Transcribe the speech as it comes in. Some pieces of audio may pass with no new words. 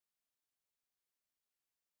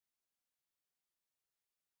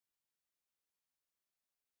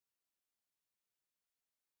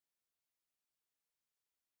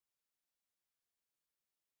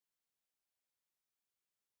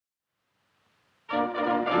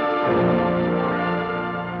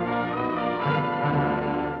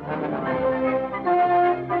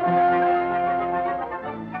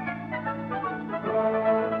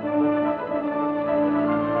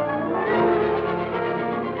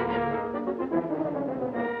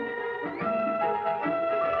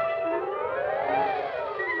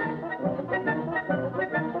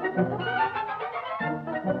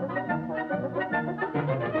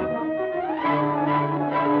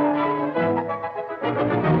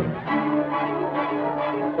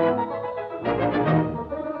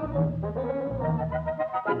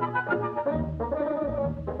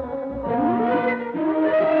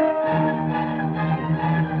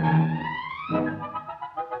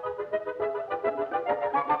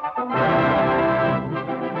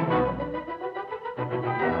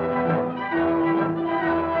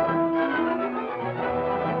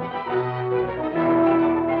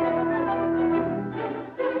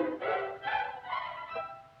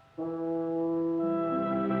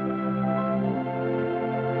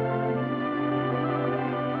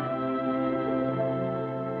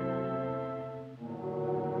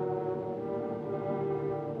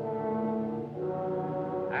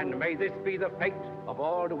And may this be the fate of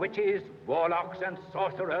all the witches, warlocks, and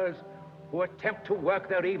sorcerers who attempt to work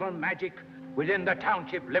their evil magic within the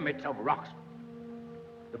township limits of Roxton.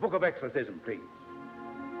 The Book of Exorcism, please.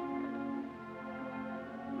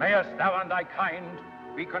 Mayest thou and thy kind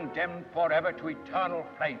be condemned forever to eternal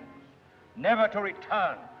flames, never to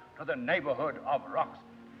return to the neighborhood of Roxton.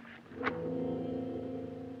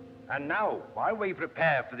 And now, while we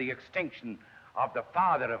prepare for the extinction of the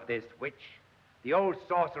father of this witch, the old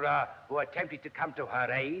sorcerer who attempted to come to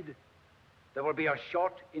her aid, there will be a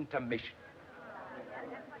short intermission.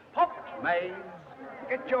 Popped maize.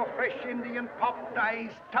 Get your fresh Indian pop dies.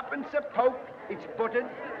 Tuppence a poke. It's buttered,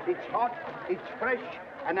 it's hot, it's fresh.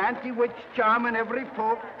 An anti-witch charm in every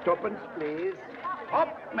poke. Tuppence, please.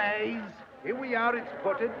 Pop maize. Here we are, it's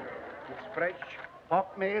buttered, it's fresh.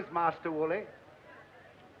 Pop maize, Master Wooley.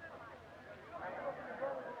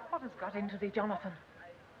 What has got into thee, Jonathan?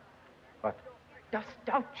 What? Dost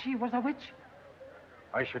doubt she was a witch?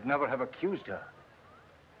 I should never have accused her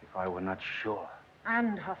if I were not sure.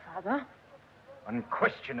 And her father?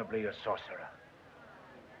 Unquestionably a sorcerer.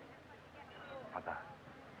 Mother,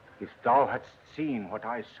 if thou hadst seen what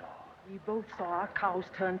I saw. We both saw our cows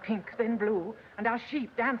turn pink, then blue, and our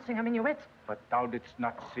sheep dancing a minuet. But thou didst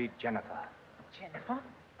not see Jennifer. Jennifer?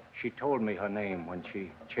 She told me her name when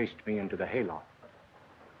she chased me into the hayloft.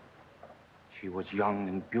 She was young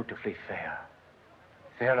and beautifully fair.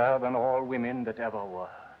 Fairer than all women that ever were.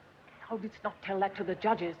 Thou didst not tell that to the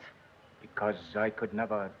judges. Because I could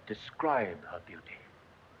never describe her beauty.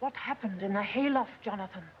 What happened in the hayloft,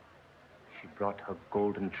 Jonathan? She brought her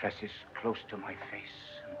golden tresses close to my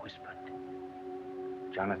face and whispered,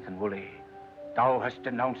 Jonathan Wooley, thou hast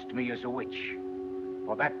denounced me as a witch.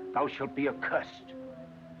 For that thou shalt be accursed.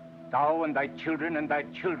 Thou and thy children and thy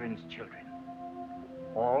children's children.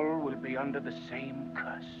 All will be under the same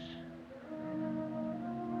curse.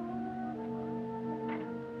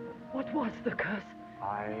 What was the curse?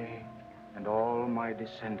 I and all my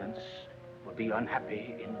descendants will be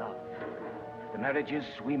unhappy in love. The marriages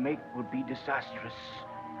we make will be disastrous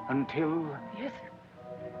until... Yes?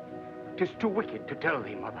 'Tis too wicked to tell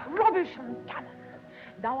thee, Mother. Rubbish and gammon.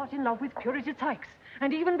 Thou art in love with Purity Sykes,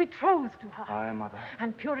 and even betrothed to her. Aye, Mother.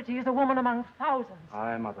 And Purity is a woman among thousands.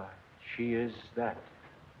 Aye, Mother. She is that.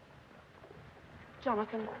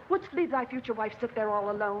 Jonathan, wouldst leave thy future wife sit there all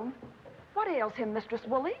alone? What ails him, Mistress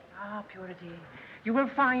Wooley? Ah, Purity, you will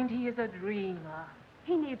find he is a dreamer.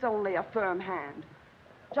 He needs only a firm hand.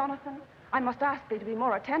 Jonathan, I must ask thee to be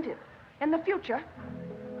more attentive. In the future...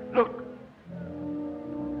 Look.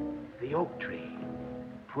 The oak tree.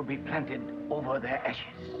 It will be planted over their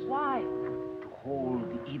ashes. Why? To hold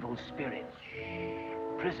the evil spirits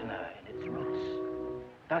prisoner in its roots,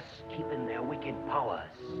 thus keeping their wicked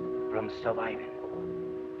powers from surviving.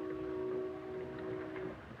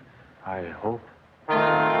 I hope.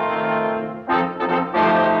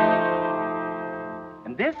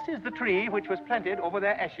 And this is the tree which was planted over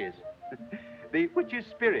their ashes. The witch's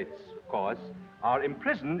spirits, of course, are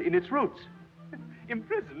imprisoned in its roots.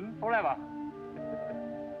 Imprisoned forever.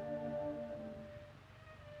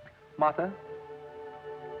 Martha,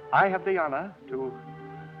 I have the honor to...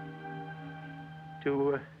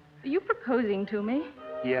 Are you proposing to me?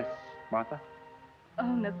 Yes, Martha.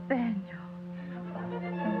 Oh, Nathaniel.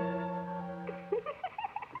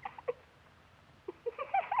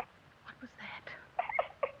 What was that?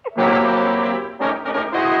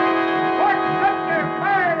 Fort Sumter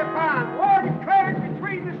fired upon. War declared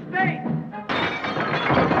between the states.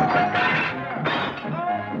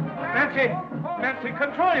 Nancy,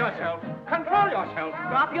 control yourself. Control yourself.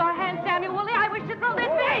 Drop your hand, Samuel Wooley. I wish to throw this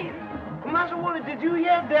vase. Master Wooley, did you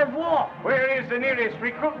hear their war? Where is the nearest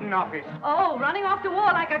recruiting office? Oh, running off to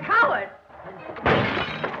war like a coward.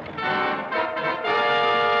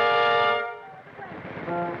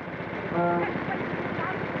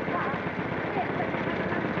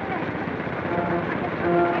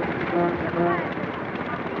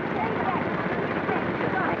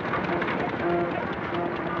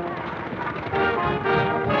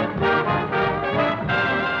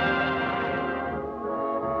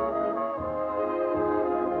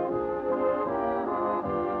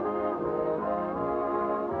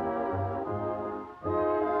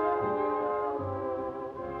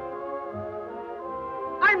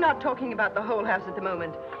 I'm not talking about the whole house at the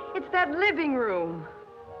moment. It's that living room.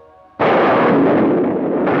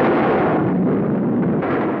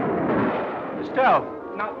 Estelle,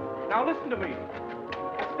 now listen to me.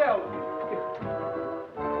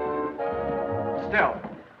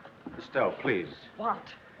 Estelle, please. What?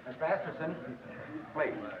 Patterson,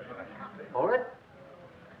 please. Hold it.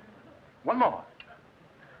 One more.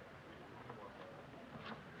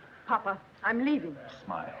 Papa, I'm leaving.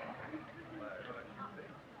 Smile.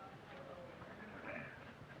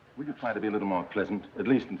 Will you try to be a little more pleasant, at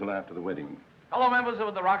least until after the wedding? Fellow members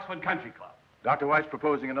of the Roxford Country Club, Dr. White's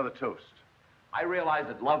proposing another toast. I realize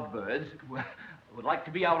that lovebirds would like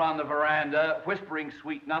to be out on the veranda whispering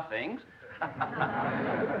sweet nothings.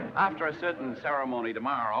 After a certain ceremony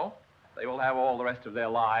tomorrow, they will have all the rest of their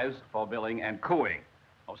lives for billing and cooing.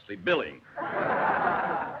 Mostly billing.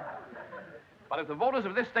 But if the voters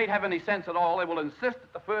of this state have any sense at all, they will insist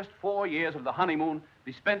that the first 4 years of the honeymoon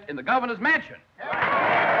be spent in the governor's mansion.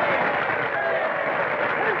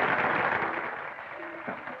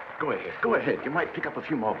 Go ahead, go ahead. You might pick up a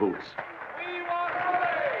few more votes. We want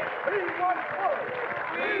Wooley! We want Wooley!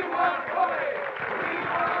 We want Wooley! We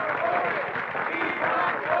want Wooley! We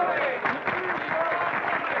want Wooley!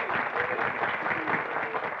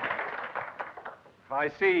 I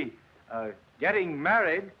see getting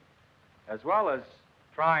married, as well as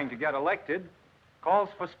trying to get elected, calls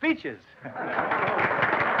for speeches.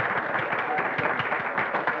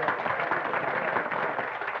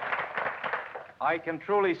 I can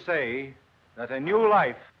truly say that a new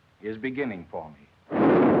life is beginning for me.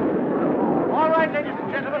 All right, ladies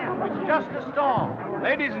and gentlemen, it's just a storm.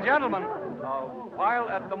 Ladies and gentlemen, while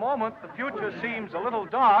at the moment the future seems a little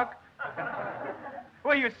dark,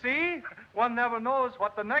 well, you see, one never knows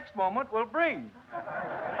what the next moment will bring.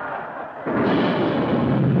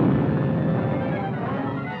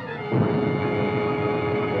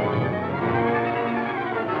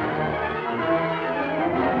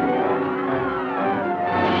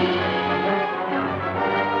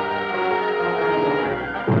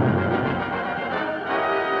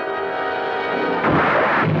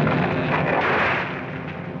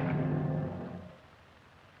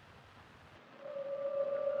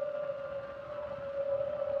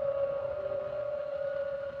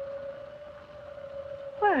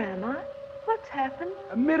 Where am I? What's happened?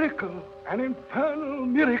 A miracle, an infernal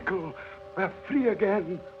miracle. We're free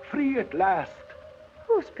again, free at last.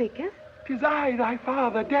 Who speaketh? 'Tis I, thy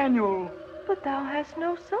father, Daniel. But thou hast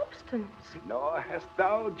no substance. Nor hast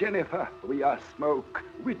thou, Jennifer. We are smoke,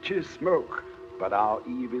 witches' smoke, but our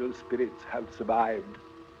evil spirits have survived.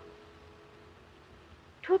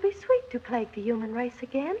 'Twill be sweet to plague the human race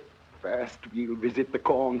again. First we'll visit the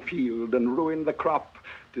cornfield and ruin the crop.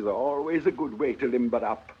 'Tis always a good way to limber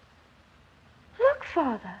up. Look,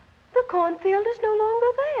 Father, the cornfield is no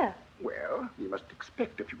longer there. Well, we must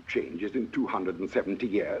expect a few changes in 270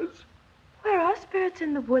 years. Where are spirits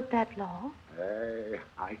in the wood that long?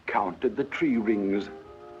 I counted the tree rings.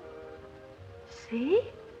 See?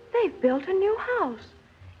 They've built a new house.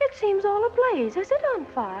 It seems all ablaze. Is it on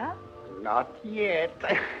fire? Not yet.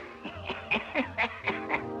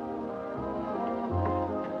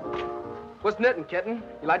 What's knitting, kitten?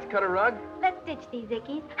 You like to cut a rug? Let's ditch these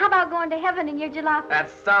ickies. How about going to heaven in your jalopy?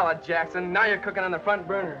 That's solid, Jackson. Now you're cooking on the front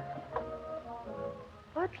burner.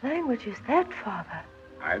 What language is that, Father?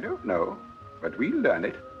 I don't know, but we'll learn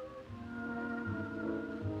it.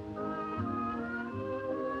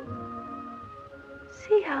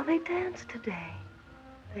 See how they dance today.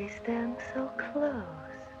 They stand so close.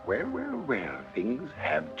 Well, well, well, things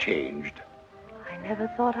have changed. I never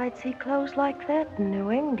thought I'd see clothes like that in New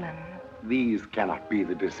England. These cannot be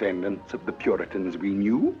the descendants of the Puritans we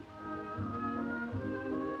knew.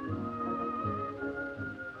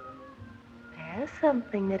 There's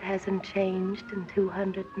something that hasn't changed in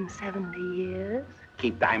 270 years.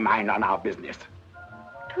 Keep thy mind on our business.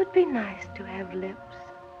 'Twould be nice to have lips,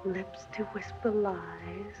 lips to whisper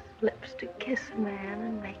lies, lips to kiss a man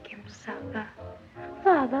and make him suffer.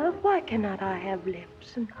 Father, why cannot I have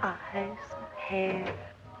lips and eyes and hair?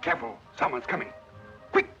 Careful, someone's coming.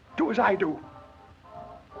 Quick, do as I do.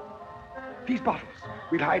 These bottles,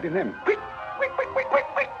 we'll hide in them. Quick, quick, quick, quick, quick,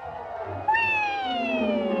 quick.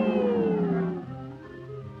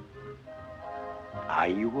 Are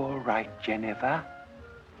you all right, Jennifer?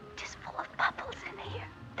 Just full of bubbles in here.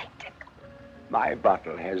 They tickle. My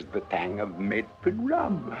bottle has the tang of Medford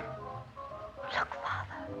rum. Look,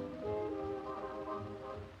 Father.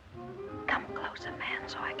 Come closer, man,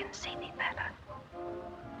 so I can see thee better.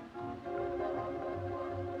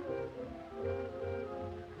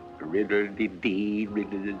 Riddle-dee-dee,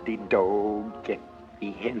 riddle-dee-do, get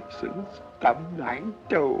thee hence and stub thine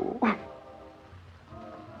toe.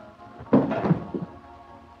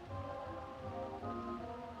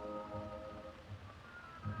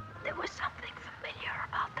 There was something familiar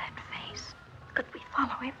about that face. Could we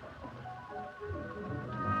follow him?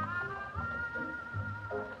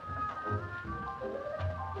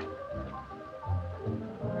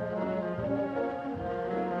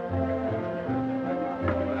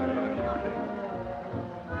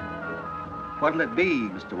 What'll it be,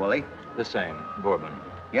 Mr. Wooley? The same, Bourbon.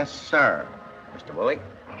 Yes, sir. Mr. Wooley?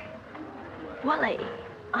 Woolley,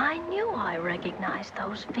 I knew I recognized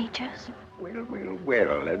those features.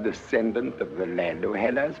 Well, a descendant of the lad who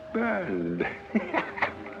had us burned.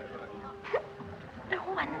 No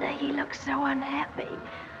wonder he looks so unhappy.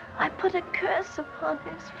 I put a curse upon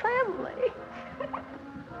his family.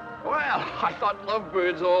 Well, I thought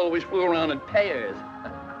lovebirds always flew around in pairs.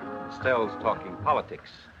 Estelle's talking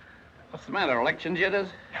politics. What's the matter, election jitters?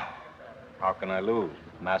 How can I lose?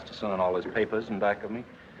 Masterson and all his papers in back of me.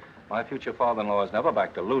 My future father-in-law is never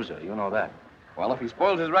backed a loser, you know that. Well, if he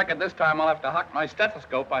spoils his record this time, I'll have to hock my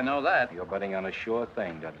stethoscope, I know that. You're betting on a sure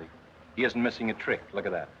thing, Dudley. He isn't missing a trick. Look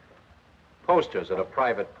at that. Posters at a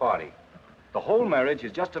private party. The whole marriage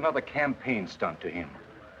is just another campaign stunt to him,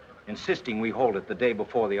 insisting we hold it the day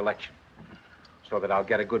before the election, so that I'll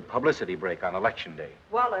get a good publicity break on election day.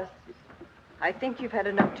 Wallace, I think you've had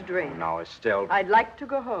enough to drink. Now, Estelle... I'd like to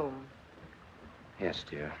go home. Yes,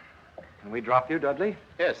 dear. Can we drop you, Dudley?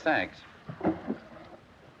 Yes, thanks.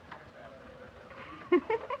 The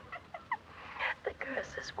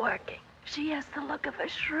curse is working. She has the look of a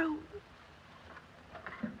shrew.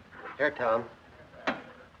 Here, Tom.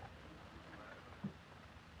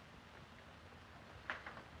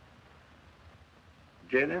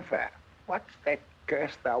 Jennifer, what's that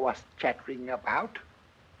curse thou wast chattering about?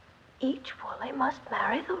 Each Woolley must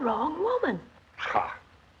marry the wrong woman. Ha!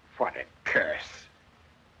 What a curse.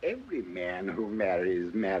 Every man who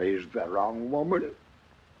marries the wrong woman.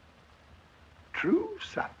 True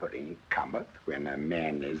suffering cometh when a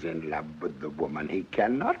man is in love with the woman he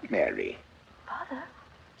cannot marry. Father,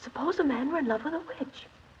 suppose a man were in love with a witch.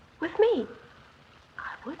 With me.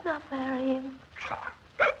 I would not marry him.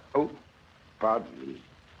 Oh, pardon me.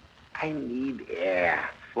 I need air.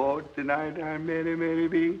 For tonight I'm merry,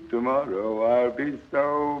 be. Tomorrow I'll be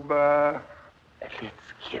sober. Let's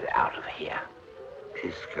get out of here.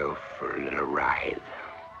 Let's go for a little ride.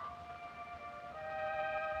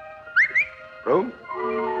 Room?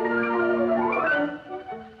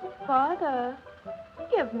 Father,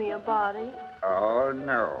 give me a body. Oh,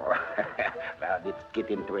 no. Thou didst get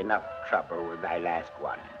into enough trouble with thy last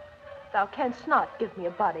one. Thou canst not give me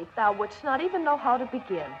a body. Thou wouldst not even know how to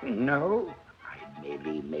begin. No, I'd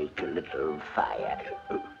merely make a little fire.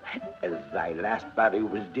 As thy last body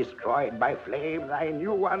was destroyed by flame, thy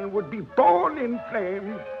new one would be born in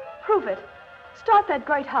flame. Prove it. Start that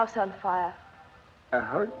great house on fire. A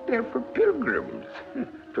hotel for pilgrims.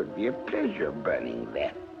 'Twould be a pleasure burning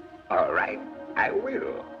that. All right, I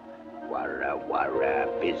will. Warra, warra,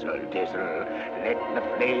 fizzle, dizzle. Let the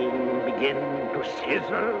flame begin to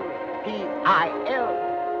sizzle.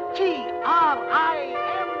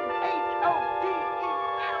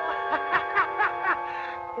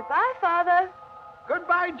 P-I-L-G-R-I-M-H-O-T-E-L. Goodbye, Father.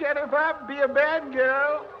 Goodbye, Jennifer. Be a bad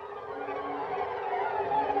girl.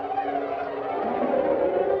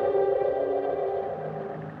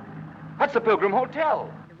 That's the Pilgrim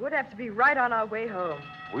Hotel. It would have to be right on our way home.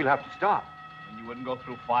 We'll have to stop. And you wouldn't go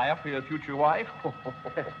through fire for your future wife?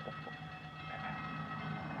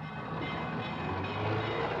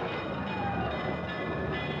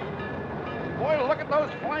 Boy, look at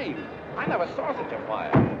those flames. I never saw such a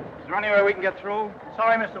fire. Is there any way we can get through?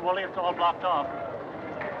 Sorry, Mr. Wooley, it's all blocked off.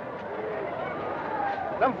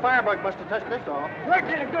 Some firebug must have touched this off. Rick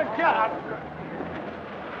did a good job.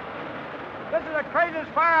 This is the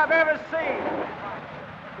craziest fire I've ever seen.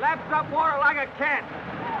 Laps up water like a cat.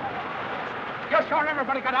 You're sure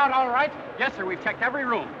everybody got out all right? Yes, sir. We've checked every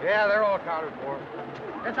room. Yeah, they're all accounted for.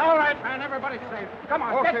 It's all right, man. Everybody's safe. Come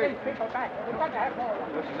on, Okay. get these people back. We've got to have more of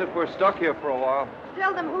them. Looks as if we're stuck here for a while.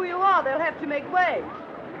 Tell them who you are. They'll have to make way.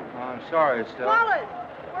 Oh, I'm sorry, Estelle. Wallace,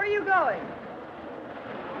 where are you going?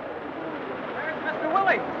 There's Mr.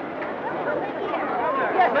 Wooley.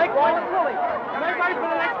 Yes, Wallace Wooley. Make way for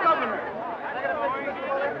the next governor.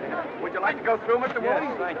 Would you like to go through, Mr. Wooley?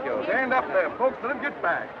 Yes, thank you. Stand up there, folks. Let him get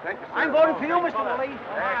back. Thank you, sir. I'm voting for you, Mr. Wooley.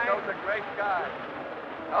 There goes a great guy.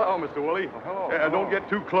 Hello, Mr. Wooley. hello. Yeah, don't get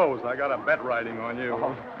too close. I got a bet riding on you.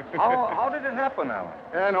 How did it happen, Alan?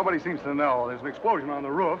 Yeah, nobody seems to know. There's an explosion on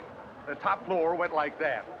the roof. The top floor went like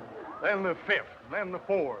that. Then the fifth, then the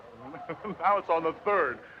fourth. Now it's on the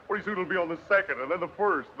third. Pretty soon it'll be on the second, and then the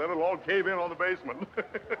first. Then it'll all cave in on the basement.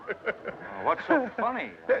 What's so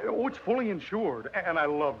funny? Oh, it's fully insured, and I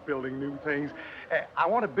love building new things. I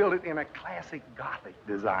want to build it in a classic Gothic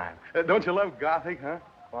design. Don't you love Gothic, huh?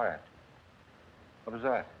 Quiet. What was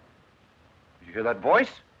that? Did you hear that voice?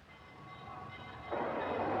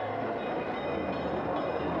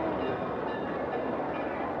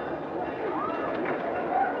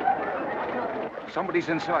 Somebody's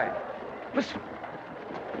inside. Listen.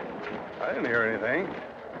 I didn't hear anything.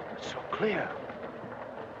 It's so clear.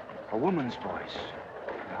 A woman's voice.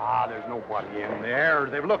 Ah, there's nobody in there.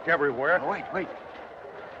 They've looked everywhere. Oh, wait.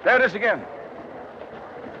 There it is again.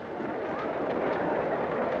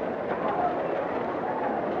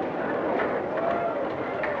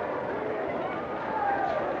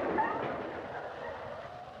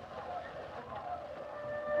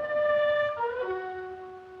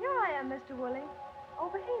 Here I am, Mr. Wooley.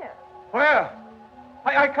 Over here. Where?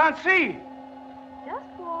 I can't see.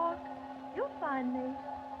 Just walk. You'll find me.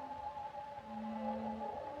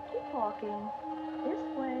 Keep walking.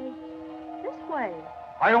 This way. This way.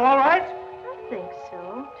 Are you all right? I think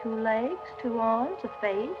so. 2 legs, 2 arms, a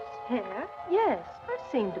face, hair. Yes, I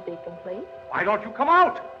seem to be complete. Why don't you come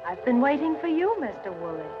out? I've been waiting for you, Mr.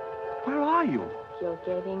 Wooley. Where are you? You're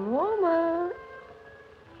getting warmer.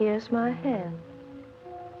 Here's my hand.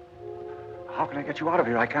 How can I get you out of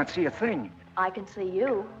here? I can't see a thing. I can see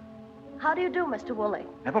you. How do you do, Mr. Wooley?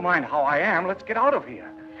 Never mind how I am. Let's get out of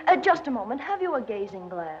here. Just a moment. Have you a gazing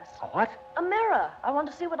glass? A what? A mirror. I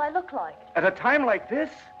want to see what I look like. At a time like this?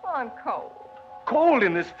 Oh, I'm cold. Cold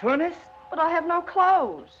in this furnace? But I have no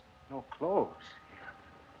clothes. No clothes. Here,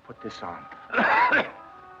 put this on.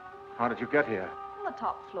 How did you get here? On the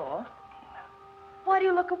top floor. Why do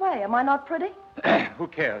you look away? Am I not pretty? Who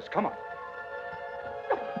cares? Come on.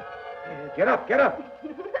 Get up, get up.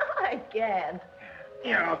 I can't.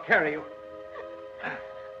 Here, I'll carry you.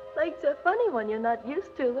 Legs are funny when you're not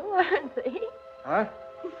used to them, aren't they? Huh?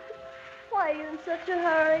 Why are you in such a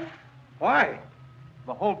hurry? Why?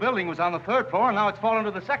 The whole building was on the 3rd floor, and now it's fallen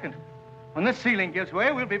to the 2nd. When this ceiling gives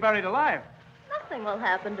way, we'll be buried alive. Nothing will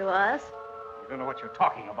happen to us. You don't know what you're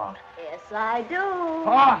talking about. Yes, I do.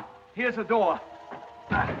 Ah, here's the door.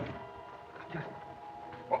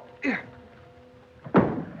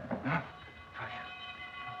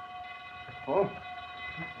 Oh.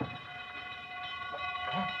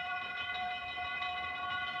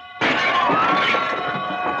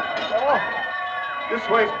 This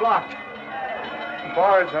way's blocked.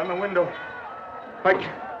 Bars on the window. Mike,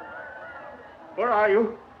 where are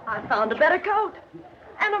you? I found a better coat.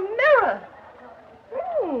 And a mirror.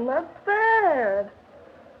 Not bad.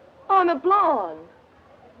 I'm a blonde.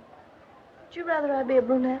 Would you rather I be a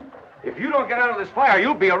brunette? If you don't get out of this fire,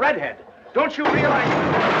 you'll be a redhead. Don't you realize...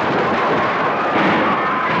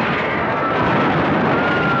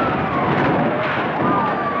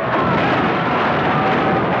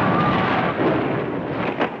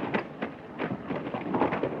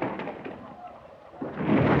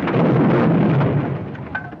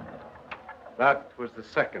 That was the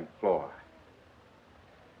 2nd floor.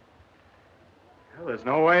 Well, there's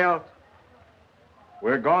no way out.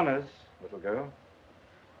 We're goners, little girl.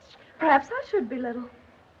 Perhaps I should be little.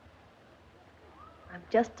 I'm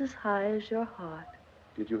just as high as your heart.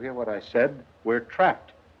 Did you hear what I said? We're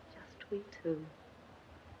trapped. Just we two.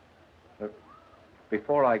 Look,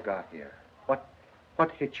 before I got here, what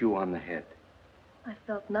hit you on the head? I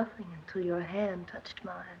felt nothing until your hand touched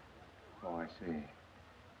mine. Oh, I see.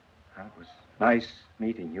 Well, it was nice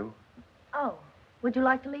meeting you. Oh, would you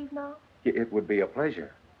like to leave now? It would be a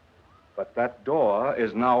pleasure. But that door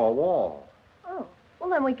is now a wall. Oh, well,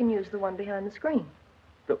 then we can use the one behind the screen.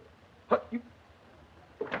 Quick!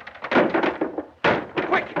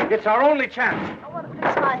 It's our only chance. I want to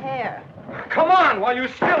fix my hair. Come on, while you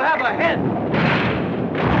still have a head.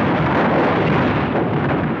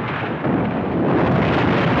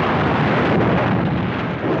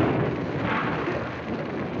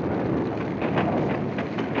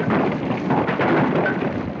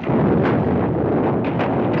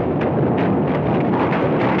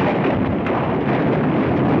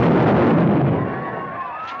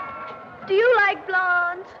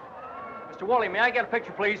 Wooley, may I get a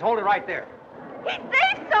picture, please? Hold it right there. He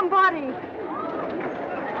saved somebody.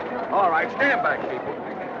 All right, stand back, people.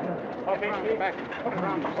 Okay, back. Way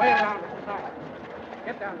around the side.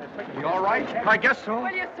 Get down there quickly. You all right? I guess so.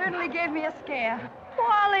 Well, you certainly gave me a scare.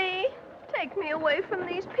 Wally, take me away from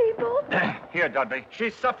these people. Here, Dudley.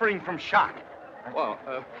 She's suffering from shock. Well,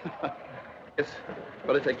 it's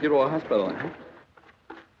better take you to a hospital, huh?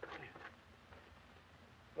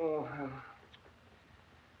 Oh,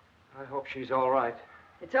 I hope she's all right.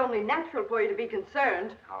 It's only natural for you to be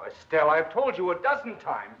concerned. Now, Estelle, I've told you a dozen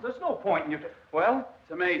times. There's no point in you... Well?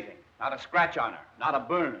 It's amazing. Not a scratch on her. Not a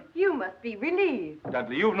burn. You must be relieved.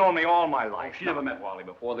 Dudley, you've known me all my life. She never met Wally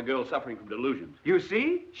before. The girl's suffering from delusions. You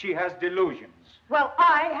see? She has delusions. Well,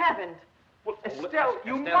 I haven't. Well, Estelle,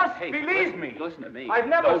 you must hey, believe me. Listen to me. I've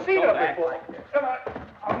never seen her act before. like this.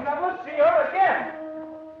 I'll never see her again.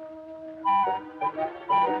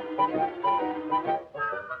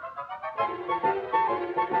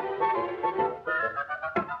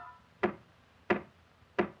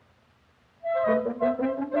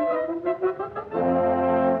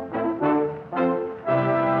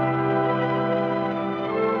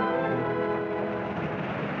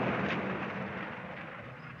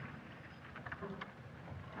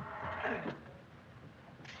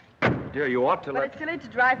 Dear, you ought to But let... it's silly to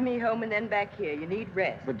drive me home and then back here. You need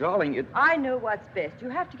rest. But, darling, it... I know what's best. You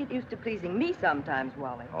have to get used to pleasing me sometimes,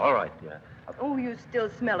 Wally. All right, dear. Oh, you still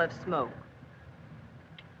smell of smoke.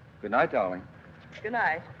 Good night, darling. Good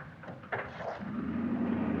night.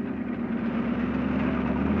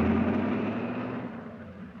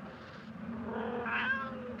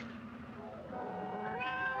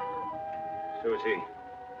 Susie,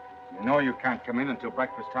 you know you can't come in until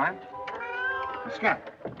breakfast time? Scamp.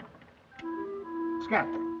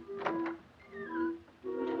 Scamp.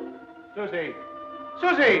 Susie!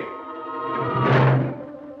 Susie!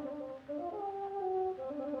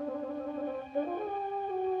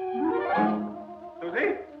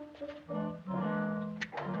 Susie?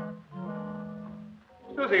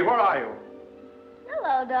 Susie, where are you?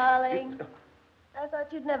 Hello, darling. I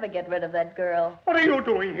thought you'd never get rid of that girl. What are you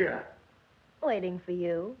doing here? Waiting for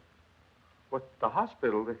you. What, the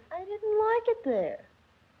hospital? I didn't like it there.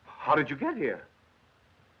 How did you get here?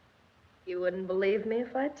 You wouldn't believe me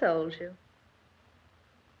if I told you.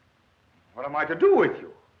 What am I to do with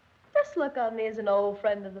you? Just look on me as an old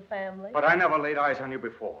friend of the family. But I never laid eyes on you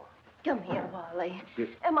before. Come here, Wally. Yes.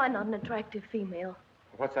 Am I not an attractive female?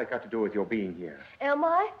 What's that got to do with your being here? Am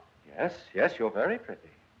I? Yes, yes, you're very pretty.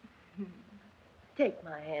 Take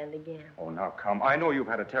my hand again. Oh, now come. I know you've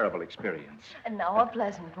had a terrible experience. And now a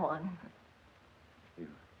pleasant one. You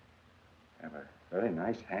have a very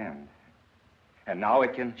nice hand. And now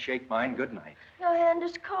it can shake mine good night. Your hand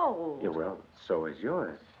is cold. Yeah, well, so is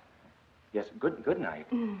yours. Yes, good night.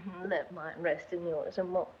 Let mine rest in yours a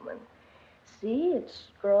moment. See, it's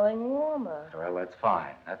growing warmer. Well, that's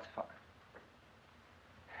fine. That's fine.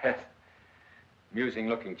 Yes.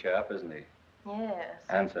 Amusing-looking chap, isn't he? Yes.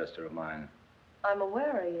 Ancestor of mine. I'm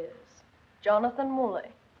aware he is. Jonathan Wooley.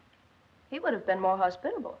 He would have been more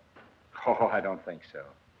hospitable. Oh, I don't think so.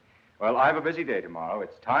 Well, I have a busy day tomorrow.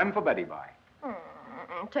 It's time for Betty Bye.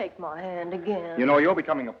 Take my hand again. You know, you're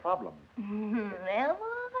becoming a problem. Am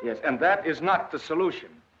I? Yes, and that is not the solution.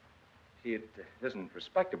 See, it isn't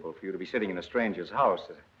respectable for you to be sitting in a stranger's house.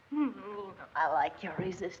 I like your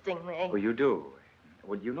resisting me. Well, you do.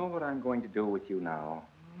 Well, you know what I'm going to do with you now?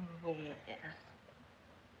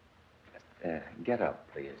 Yes. Get up,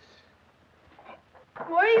 please.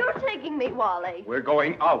 Where are you taking me, Wally? We're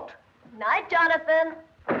going out. Night, Jonathan.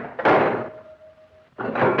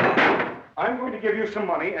 I'm going to give you some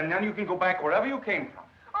money, and then you can go back wherever you came from.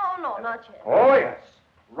 Oh, no, not yet. Oh, yes.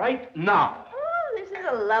 Right now. Oh, this is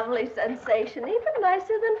a lovely sensation, even nicer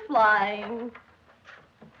than flying.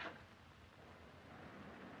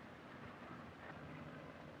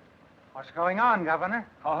 What's going on, Governor?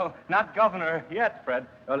 Oh, not governor yet, Fred.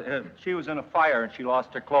 Well, she was in a fire and she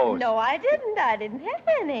lost her clothes. No, I didn't. I didn't have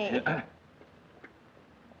any.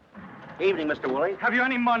 Evening, Mr. Wooley. Have you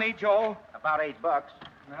any money, Joe? About $8.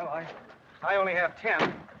 Well, I only have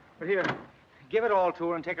 10. But here, give it all to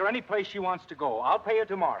her and take her any place she wants to go. I'll pay you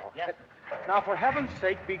tomorrow. Yes. Now, for heaven's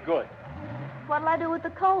sake, be good. What'll I do with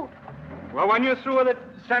the coat? Well, when you're through with it,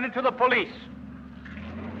 send it to the police.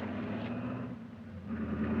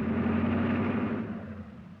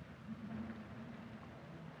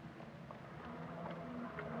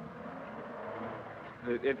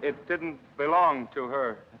 It didn't belong to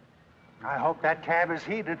her. I hope that cab is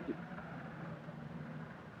heated.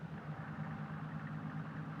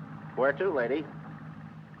 Where to, lady?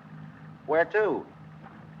 Where to?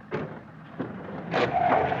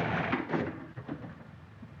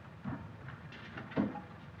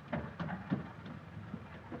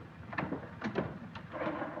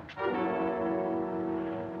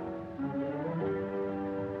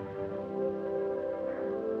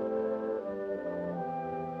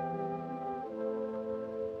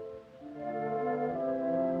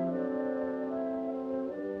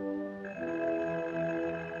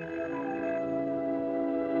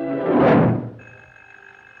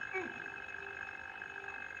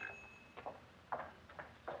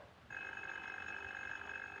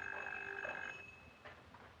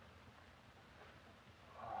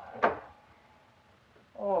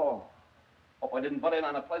 I didn't butt in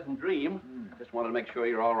on a pleasant dream. Just wanted to make sure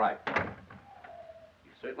you're all right.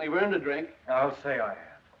 You certainly earned a drink. I'll say I have.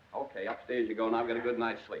 Okay, upstairs you go now. I've got a good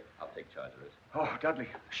night's sleep. I'll take charge of this. Oh, Dudley,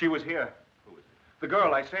 she was here. Who is it? The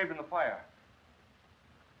girl I saved in the fire.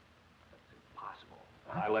 That's impossible.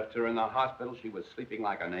 I left her in the hospital. She was sleeping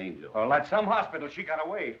like an angel. Well, at some hospital, she got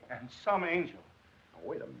away. And some angel. Oh,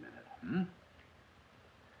 wait a minute.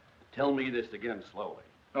 Tell me this again slowly.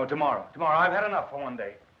 No, tomorrow. Tomorrow. I've had enough for one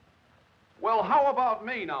day. Well, how about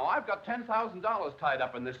me now? I've got $10,000 tied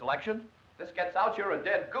up in this election. This gets out, you're a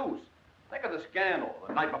dead goose. Think of the scandal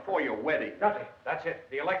the night before your wedding. Dudley, that's it.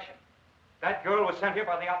 The election. That girl was sent here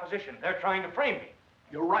by the opposition. They're trying to frame me.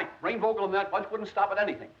 You're right. Rain Vogel and that bunch wouldn't stop at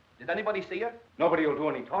anything. Did anybody see her? Nobody will do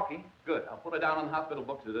any talking. Good. I'll put her down on the hospital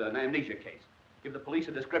books as an amnesia case. Give the police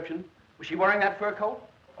a description. Was she wearing that fur coat?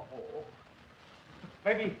 Oh.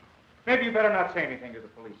 Maybe you better not say anything to the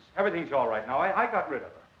police. Everything's all right now. I got rid of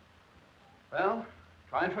her. Well,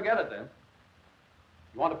 try and forget it then.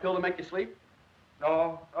 You want a pill to make you sleep?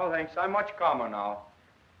 No, thanks. I'm much calmer now.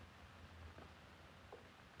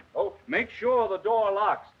 Oh, make sure the door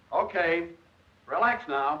locks. Okay. Relax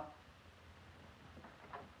now.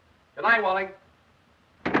 Good night, Wally.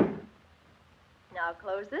 Now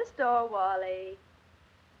close this door, Wally.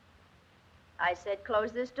 I said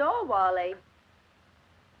close this door, Wally.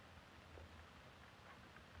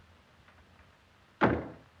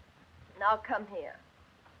 Now come here.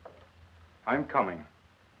 I'm coming.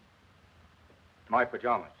 My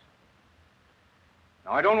pajamas.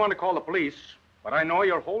 Now, I don't want to call the police, but I know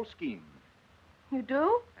your whole scheme. You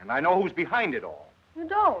do? And I know who's behind it all. You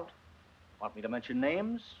don't. Want me to mention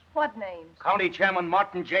names? What names? County Chairman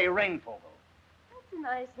Martin J. Rainvogel. That's a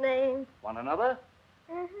nice name. Want another?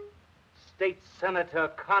 Mm-hmm. State Senator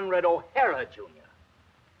Conrad O'Hara, Jr.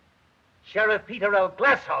 Sheriff Peter L.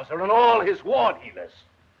 Glasshauser and all his ward heelers.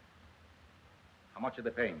 How much are they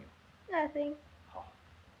paying you? Nothing.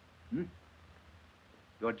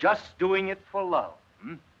 You're just doing it for love,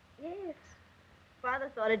 Yes.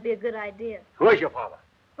 Father thought it'd be a good idea. Who is your father?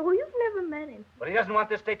 Oh, you've never met him. But he doesn't want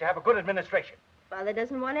this state to have a good administration. Father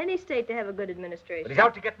doesn't want any state to have a good administration. But he's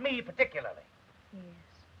out to get me particularly. Yes.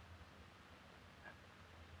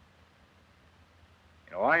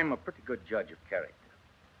 You know, I'm a pretty good judge of character.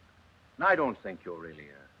 And I don't think you're really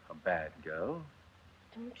a bad girl.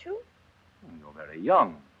 Don't you? You're very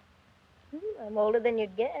young. I'm older than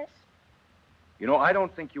you'd guess. You know, I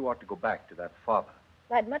don't think you ought to go back to that father.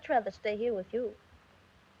 I'd much rather stay here with you.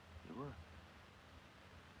 You would?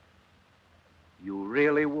 You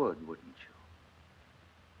really would, wouldn't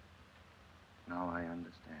you? Now I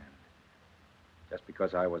understand. Just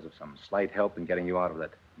because I was of some slight help in getting you out of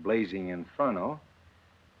that blazing inferno,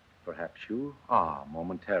 perhaps you are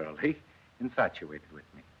momentarily infatuated with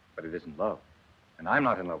me. But it isn't love. And I'm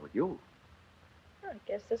not in love with you. I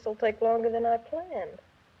guess this will take longer than I planned.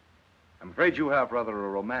 I'm afraid you have rather a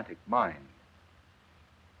romantic mind.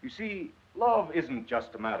 You see, love isn't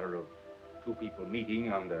just a matter of two people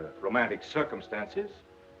meeting under romantic circumstances.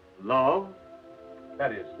 Love,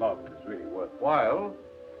 that is, love that's really worthwhile,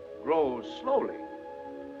 grows slowly.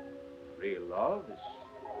 Real love is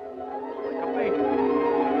like a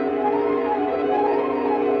baby.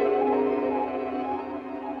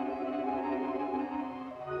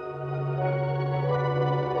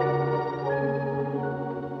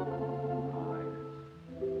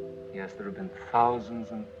 There have been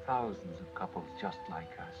thousands and thousands of couples just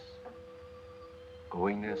like us,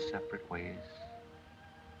 going their separate ways,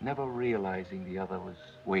 never realizing the other was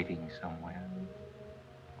waiting somewhere.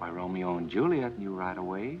 Why, Romeo and Juliet knew right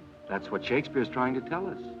away. That's what Shakespeare's trying to tell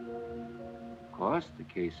us. Of course, the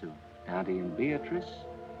case of Dante and Beatrice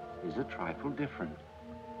is a trifle different.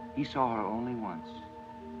 He saw her only once,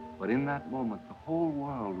 but in that moment, the whole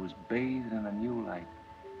world was bathed in a new light.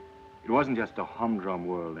 It wasn't just a humdrum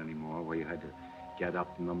world anymore, where you had to get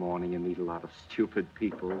up in the morning and meet a lot of stupid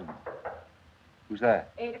people. Who's that?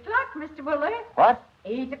 8 o'clock, Mr. Wooley. What?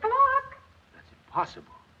 8 o'clock. That's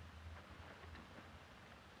impossible.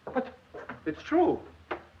 But it's true.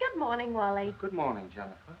 Good morning, Wally. Good morning,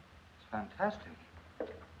 Jennifer. It's fantastic.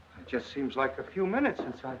 It just seems like a few minutes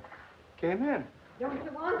since I came in. Don't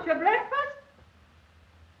you want your breakfast?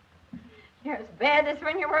 You're as bad as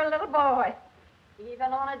when you were a little boy.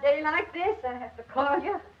 Even on a day like this, I have to call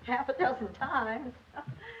you half a dozen times.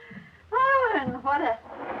 Oh, and what a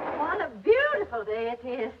beautiful day it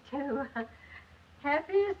is, too.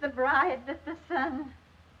 Happy is the bride that the sun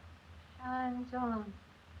shines on.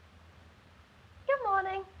 Good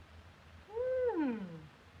morning.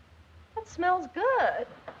 That smells good.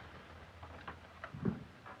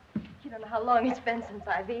 You don't know how long it's been since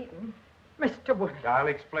I've eaten. Mr. Wooley. I'll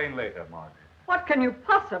explain later, Margaret. What can you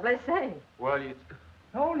possibly say? Well, you...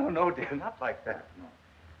 No, dear, not like that. No.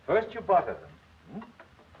 First you butter them,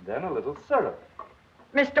 then a little syrup.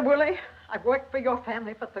 Mr. Wooley, I've worked for your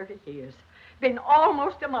family for 30 years. Been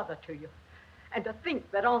almost a mother to you. And to think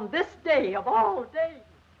that on this day of all days...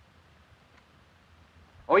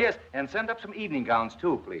 Oh, yes, and send up some evening gowns,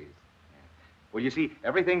 too, please. Well, you see,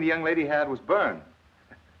 everything the young lady had was burned.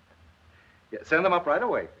 Yeah, send them up right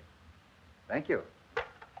away. Thank you.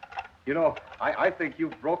 You know, I think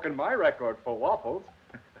you've broken my record for waffles.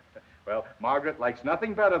 Well, Margaret likes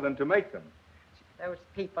nothing better than to make them. Those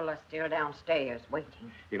people are still downstairs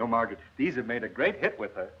waiting. You know, Margaret, these have made a great hit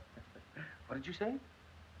with her. What did you say?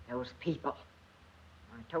 Those people.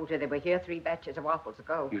 I told you they were here 3 batches of waffles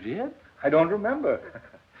ago. You did? I don't remember.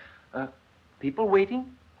 People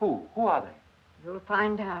waiting? Who? Who are they? You'll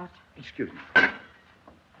find out. Excuse me.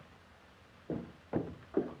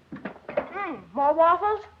 More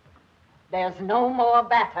waffles? There's no more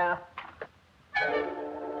batter.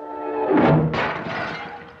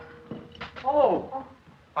 Oh,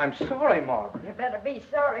 I'm sorry, Margaret. You better be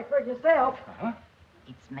sorry for yourself. Uh-huh.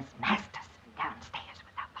 It's Miss Masterson downstairs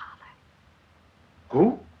with her father.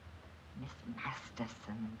 Who? Miss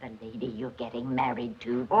Masterson, the lady you're getting married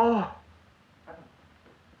to. Oh.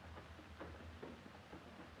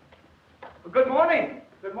 Good morning.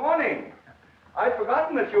 Good morning. I'd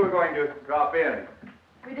forgotten that you were going to drop in.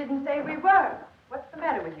 We didn't say we were. What's the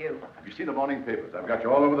matter with you? Have you seen the morning papers? I've got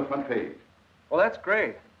you all over the front page. Well, that's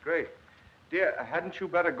great. Great. Dear, hadn't you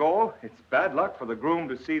better go? It's bad luck for the groom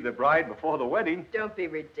to see the bride before the wedding. Don't be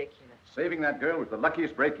ridiculous. Saving that girl was the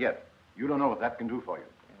luckiest break yet. You don't know what that can do for you.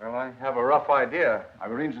 Well, I have a rough idea.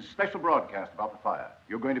 I've arranged a special broadcast about the fire.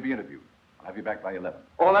 You're going to be interviewed. I'll have you back by 11.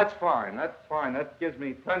 Oh, that's fine. That's fine. That gives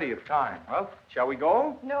me plenty of time. Well, shall we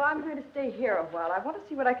go? No, I'm going to stay here a while. I want to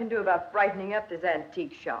see what I can do about brightening up this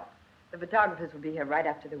antique shop. The photographers will be here right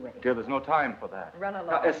after the wedding. Dear, there's no time for that. Run along.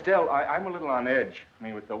 Now, Estelle, I'm a little on edge. I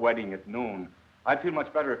mean, with the wedding at noon. I'd feel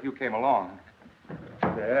much better if you came along.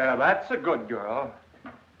 There, that's a good girl.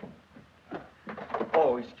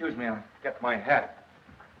 Oh, excuse me. I'll get my hat.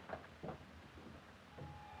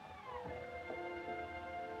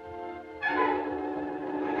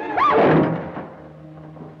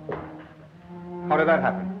 How did that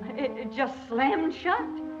happen? It just slammed shut.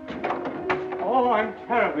 Oh, I'm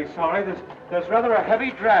terribly sorry. There's rather a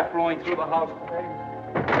heavy draft blowing through the house today.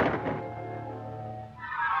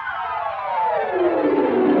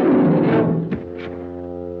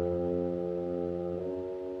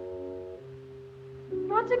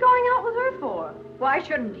 What's he going out with her for? Why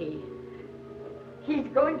shouldn't he? He's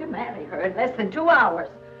going to marry her in less than 2 hours.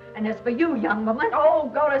 And as for you, young woman... Oh,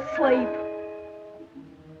 go to sleep.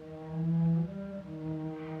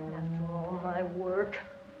 After all my work.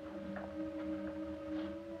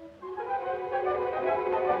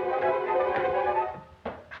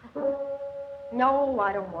 No,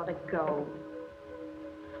 I don't want to go.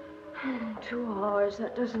 2 hours,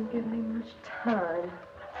 that doesn't give me much time.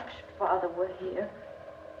 I wish Father were here.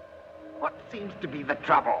 What seems to be the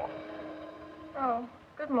trouble? Oh,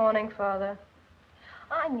 good morning, Father.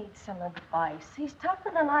 I need some advice. He's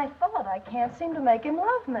tougher than I thought. I can't seem to make him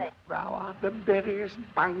love me. Thou art the veriest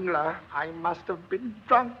bungler. I must have been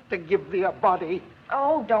drunk to give thee a body.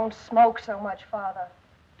 Oh, don't smoke so much, Father.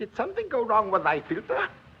 Did something go wrong with thy filter?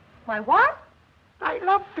 My what? Thy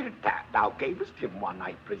love filter. Thou gavest him one,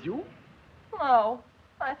 I presume. No,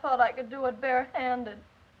 I thought I could do it barehanded.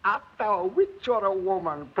 Art thou a witch or a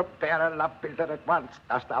woman? Prepare a love filter at once.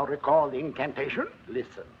 Dost thou recall the incantation?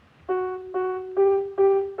 Listen.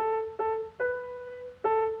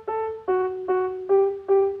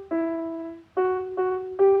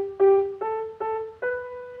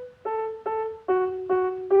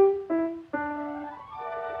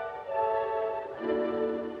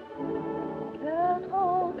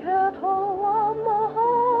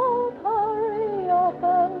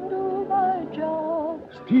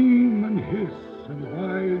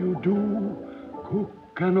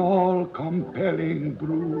 An all-compelling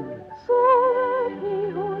brew. So that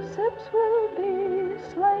he who sips will be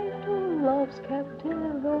slave to love's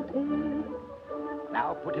captivity.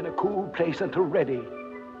 Now put in a cool place until ready.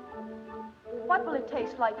 What will it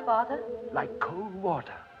taste like, Father? Like cold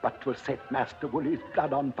water, but 'twill set Master Wooley's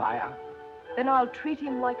blood on fire. Then I'll treat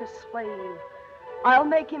him like a slave. I'll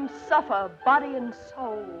make him suffer, body and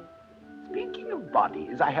soul. Speaking of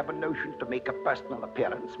bodies, I have a notion to make a personal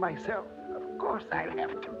appearance myself. Of course, I'll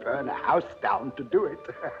have to burn a house down to do it.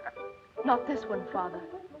 Not this one, Father.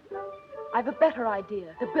 I've a better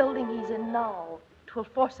idea. The building he's in now. 'Twill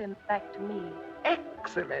force him back to me.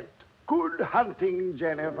 Excellent. Good hunting,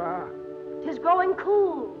 Jennifer. 'Tis growing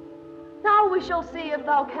cool. Now we shall see if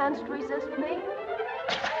thou canst resist me.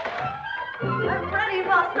 I'm ready,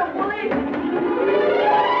 Master Wooley.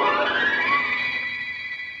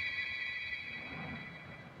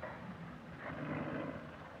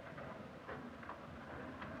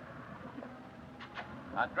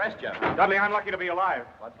 Not dressed yet. Dudley, I'm lucky to be alive.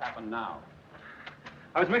 What's happened now?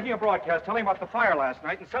 I was making a broadcast telling about the fire last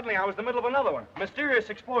night, and suddenly I was in the middle of another one. Mysterious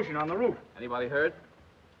explosion on the roof. Anybody hurt?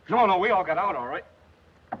 No, we all got out all right.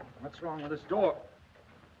 What's wrong with this door?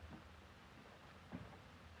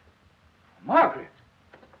 Margaret!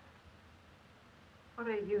 What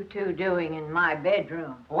are you two doing in my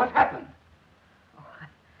bedroom? What happened?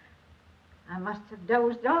 I must have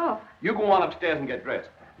dozed off. You go on upstairs and get dressed.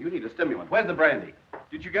 You need a stimulant. Where's the brandy?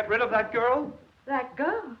 Did you get rid of that girl? That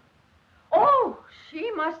girl? Oh, she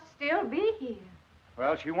must still be here.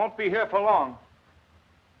 Well, she won't be here for long.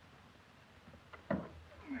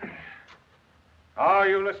 Oh,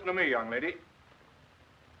 you listen to me, young lady.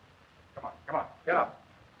 Come on, get up.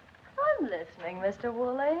 I'm listening, Mr.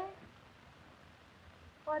 Wooley.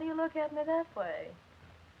 Why do you look at me that way?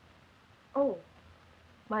 Oh,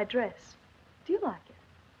 my dress. Do you like it?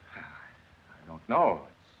 I don't know.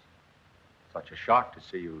 It's such a shock to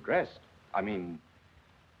see you dressed. I mean,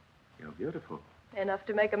 you're beautiful. Enough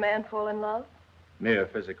to make a man fall in love? Mere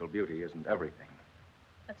physical beauty isn't everything.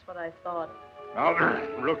 That's what I thought. Now,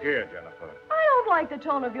 look here, Jennifer. I don't like the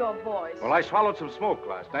tone of your voice. Well, I swallowed some smoke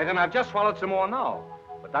last night, and I've just swallowed some more now.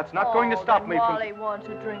 But that's not going to stop me from... Wally wants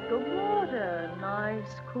a drink of water.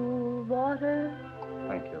 Nice, cool water.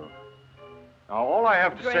 Thank you. Now, all I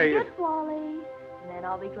have to say is... Drink it, Wally. And then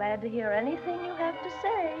I'll be glad to hear anything you have to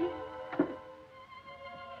say.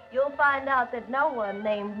 You'll find out that no one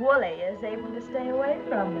named Wooley is able to stay away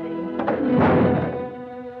from me.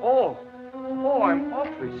 Oh, I'm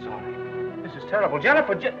awfully sorry. This is terrible.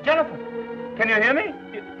 Jennifer, Jennifer, can you hear me?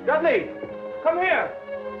 Dudley, come here.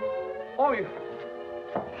 Oh, you...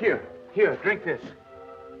 Here, drink this.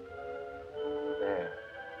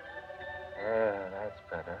 There, that's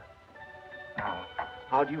better. Now,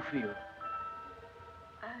 how do you feel?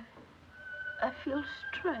 I feel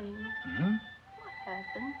strange. Mm-hmm. What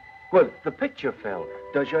happened? Well, the picture fell.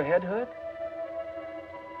 Does your head hurt?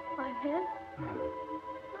 My head?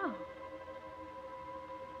 No.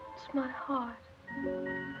 It's my heart.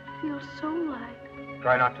 It feels so light.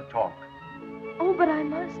 Try not to talk. Oh, but I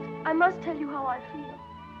must tell you how I feel.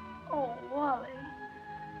 Oh, Wally,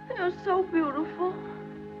 you're so beautiful.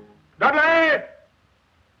 Dudley!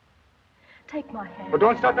 Take my hand. Well,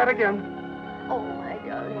 don't start that again. Oh, my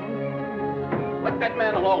darling. Let that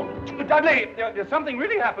man alone. Dudley, something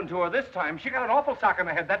really happened to her this time. She got an awful sock in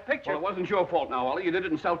the head, that picture. Well, it wasn't your fault now, Ollie. You did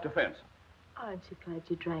it in self-defense. Aren't you glad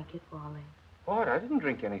you drank it, Wally? What? I didn't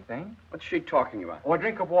drink anything. What's she talking about? Oh, a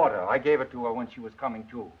drink of water. I gave it to her when she was coming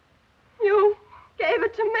to. You gave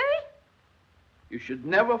it to me? You should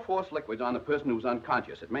never force liquids on a person who's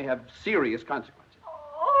unconscious. It may have serious consequences.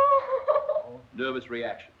 Oh. Nervous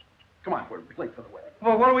reactions. Come on, we're late for the wedding.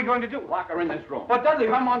 Well, what are we going to do? Lock her in this room. But Dudley...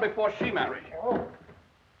 Come on before she marries you. Oh.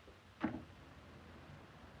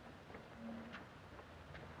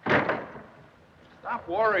 Stop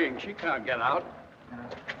worrying. She can't get out.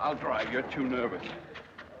 I'll drive. You're too nervous.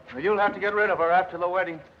 Well, you'll have to get rid of her after the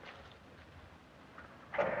wedding.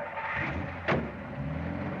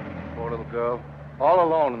 Poor little girl. All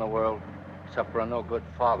alone in the world, except for a no-good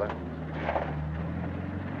father.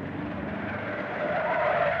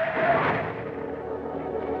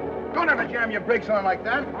 Don't ever jam your brakes on like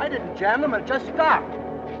that. I didn't jam them. It just stopped.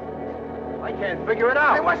 I can't figure it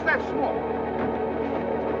out. Hey, what's that smoke?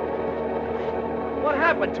 What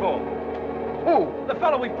happened to him? Who? The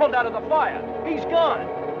fellow we pulled out of the fire. He's gone.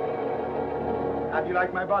 How do you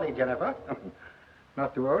like my body, Jennifer?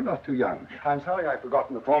 Not too old, not too young. I'm sorry I've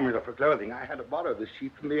forgotten the formula for clothing. I had to borrow the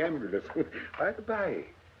sheet from the ambulance. By the by,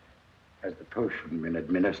 has the potion been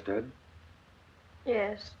administered?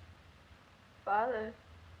 Yes. Father,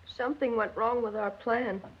 something went wrong with our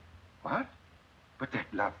plan. What? But that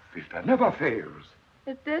love philter never fails.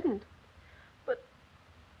 It didn't. But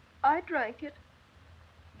I drank it.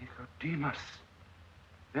 Nicodemus.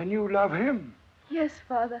 Then you love him? Yes,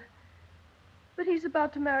 Father. But he's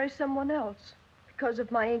about to marry someone else because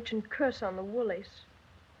of my ancient curse on the Wooleys.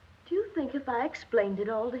 Do you think if I explained it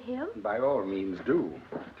all to him? By all means do.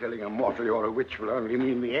 Telling a mortal you're a witch will only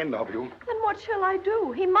mean the end of you. Then what shall I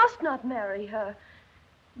do? He must not marry her.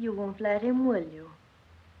 You won't let him, will you?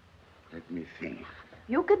 Let me think.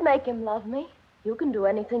 You could make him love me. You can do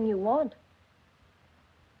anything you want.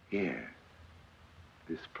 Here.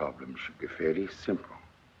 This problem should be fairly simple.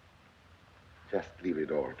 Just leave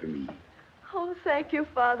it all to me. Oh, thank you,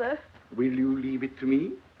 Father. Will you leave it to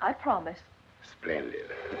me? I promise.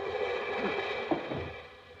 Splendid.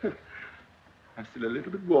 I'm still a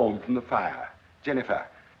little bit warm from the fire. Jennifer,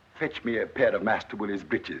 fetch me a pair of Master Wooley's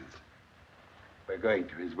breeches. We're going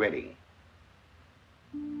to his wedding.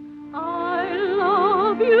 I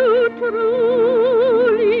love you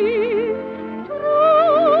truly,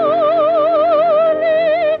 truly,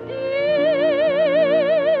 dear.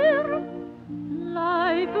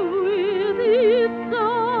 Life with its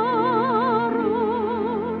sorrow,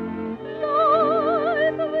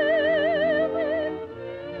 life with its...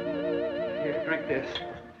 Here, drink this.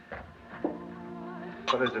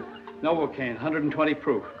 What is it? Novocaine, 120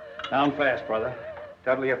 proof. Down fast, brother.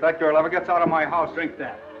 Dudley, if that girl ever gets out of my house... Drink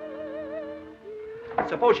that.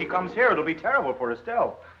 Suppose she comes here, it'll be terrible for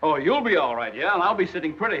Estelle. Oh, you'll be all right, yeah, and I'll be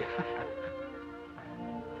sitting pretty.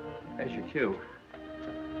 There's your cue.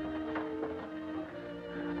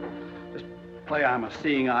 Just play I'm a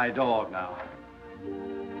seeing-eye dog now.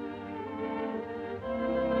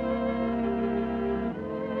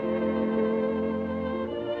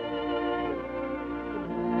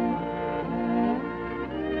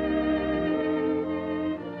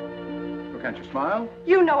 Can't you smile?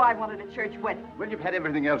 You know I wanted a church wedding. Well, you've had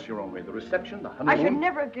everything else your own way. The reception, the honeymoon. I should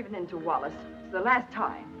never have given in to Wallace. It's the last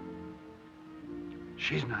time.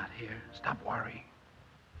 She's not here. Stop worrying.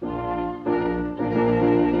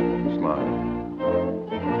 Smile.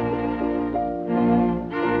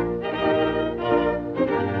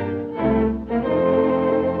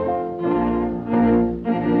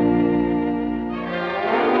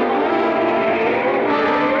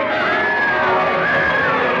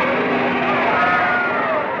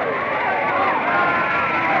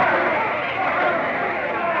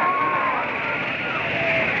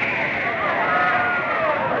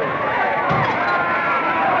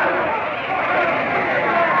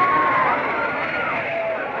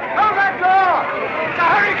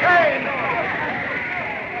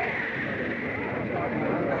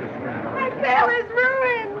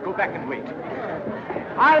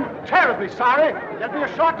 Sorry, there'll be a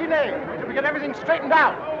short delay till we get everything straightened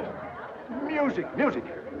out. Music, music.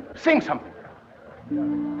 Sing something.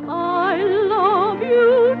 I love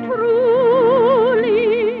you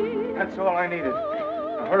truly. That's all I needed.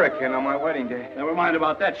 A hurricane on my wedding day. Never mind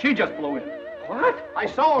about that. She just blew in. What? I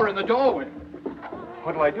saw her in the doorway.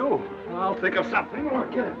 What'll I do? I'll think of something. Or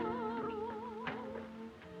get it.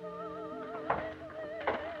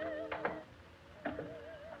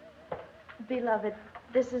 Beloved,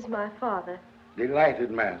 this is my father.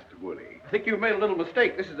 Delighted, Master Wooley. I think you've made a little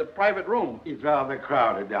mistake. This is a private room. It's rather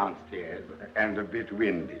crowded downstairs and a bit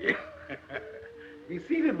windy. Be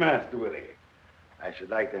seated, Master Wooley. I should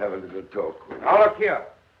like to have a little talk with you. Now, look here.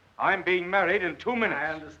 I'm being married in 2 minutes. I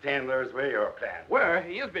understand those were your plans. Where?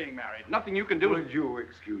 He is being married. Nothing you can do. Would you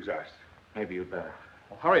excuse us? Maybe you'd better.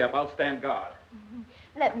 Well, hurry up. I'll stand guard.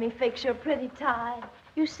 Let me fix your pretty tie.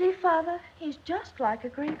 You see, Father, he's just like a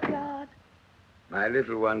graveyard. My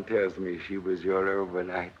little one tells me she was your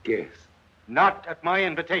overnight guest. Not at my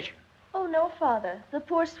invitation. Oh, no, Father. The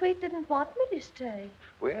poor sweet didn't want me to stay.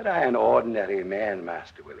 Were I an ordinary man,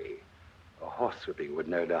 Master Wooley, a horsewhipping would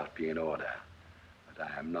no doubt be in order. But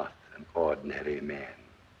I am not an ordinary man.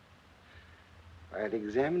 While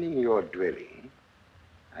examining your dwelling,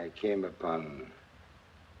 I came upon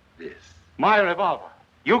this. My revolver.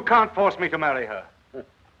 You can't force me to marry her.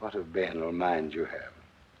 What a banal mind you have.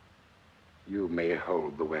 You may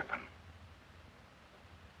hold the weapon.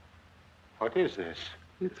 What is this?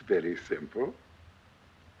 It's very simple.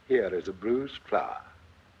 Here is a bruised flower.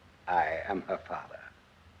 I am her father.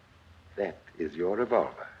 That is your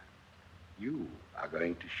revolver. You are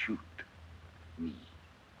going to shoot me.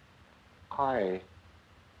 I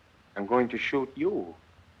am going to shoot you.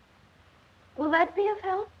 Will that be of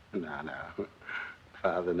help? No.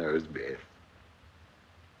 Father knows best.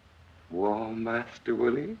 Warm, Master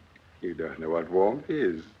Wooley? You don't know what warmth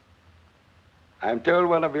is. I'm told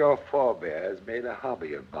one of your forebears made a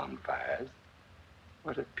hobby of bonfires.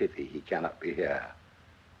 What a pity he cannot be here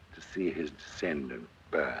to see his descendant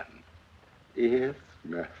burn. Yes,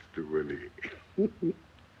 Master Wooley.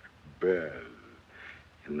 Burn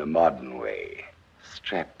in the modern way,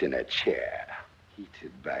 strapped in a chair,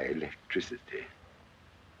 heated by electricity.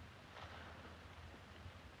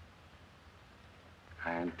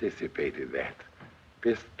 I anticipated that.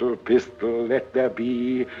 Pistol, pistol, let there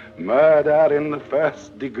be murder in the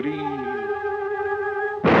first degree.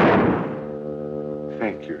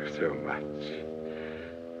 Thank you so much.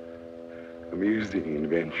 Amusing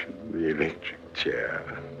invention, the electric chair.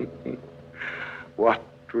 What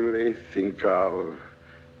will they think of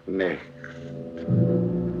next?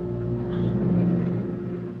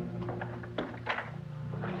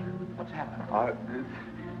 What's happened?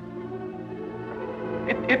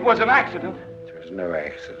 It was an accident. It was no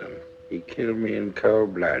accident. He killed me in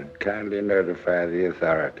cold blood. Kindly notify the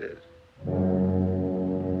authorities.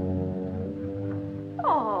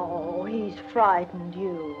 Oh, he's frightened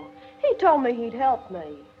you. He told me he'd help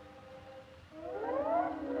me.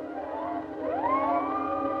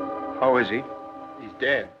 How is he? He's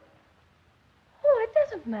dead. Oh, it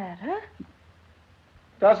doesn't matter.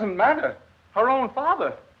 Doesn't matter. Her own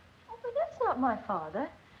father. Oh, but that's not my father.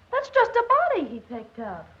 That's just a body he picked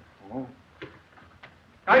up. Oh.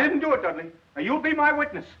 I didn't do it, Dudley. Now, you'll be my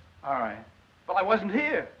witness. All right. Well, I wasn't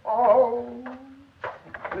here. Oh.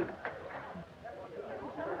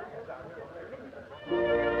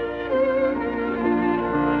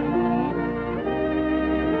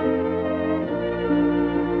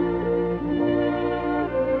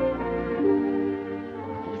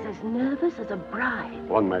 He's as nervous as a bride.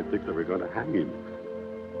 One might think that we're going to hang him.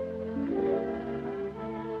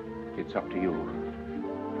 It's up to you.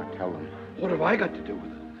 Now tell them. What have I got to do with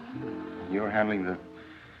it? You're handling the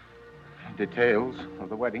details of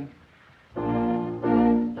the wedding.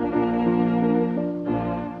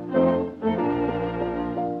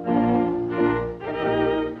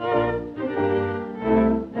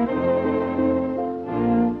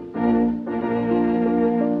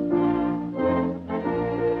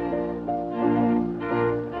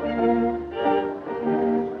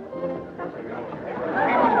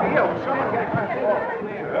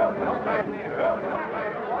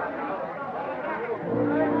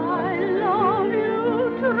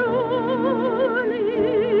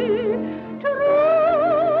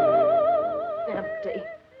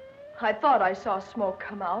 I thought I saw smoke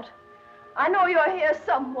come out. I know you're here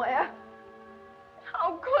somewhere.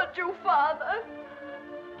 How could you, Father?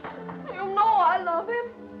 You know I love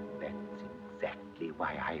him. That's exactly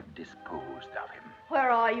why I've disposed of him. Where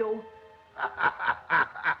are you?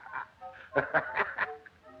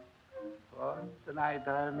 For tonight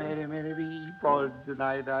I'll marry, marry, be. For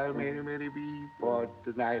tonight I'll marry, marry, be. For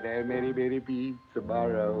tonight I'll marry, marry, be.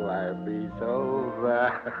 Tomorrow I'll be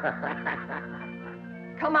sober.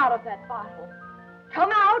 Come out of that bottle.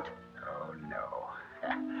 Come out! Oh, no.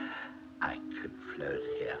 I could float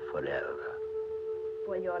here forever.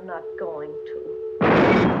 Well, you're not going to.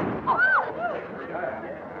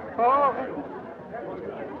 Oh.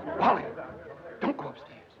 Wally, don't go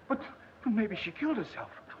upstairs. But maybe she killed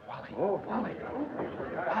herself. Wally. Oh, Wally.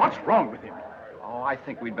 What's wrong with him? Oh, I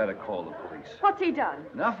think we'd better call the police. What's he done?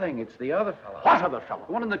 Nothing. It's the other fellow. What other fellow?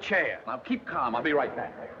 The one in the chair. Now, keep calm. I'll be right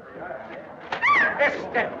back.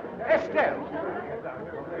 Estelle! Estelle!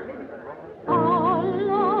 All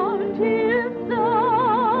love is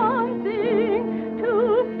something to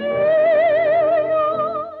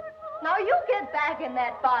feel. Now you get back in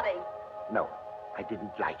that body. No, I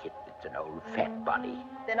didn't like it. It's an old fat body.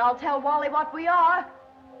 Then I'll tell Wally what we are.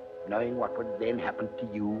 Knowing what would then happen to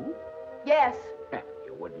you? Yes.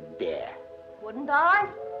 You wouldn't dare. Wouldn't I?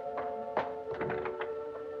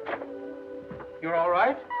 You're all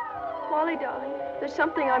right? Wally, darling, there's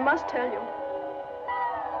something I must tell you.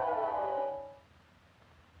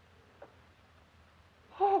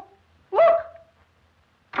 Oh, look!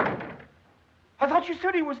 I thought you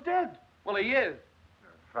said he was dead. Well, he is.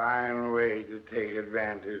 A fine way to take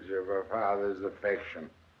advantage of a father's affection.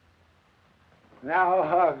 Now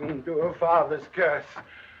hearken to a father's curse.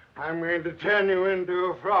 I'm going to turn you into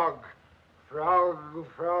a frog. Frog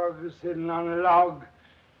sitting on a log.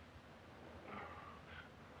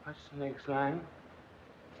 What's the next line?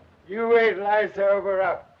 You wait till I sober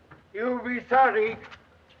up. You'll be sorry.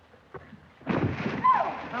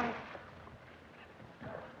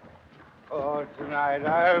 For tonight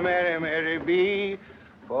I'll marry, marry, be.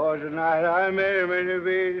 For tonight I'll marry, marry,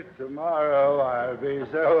 be. Tomorrow I'll be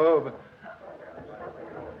sober.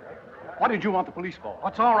 What did you want the police for?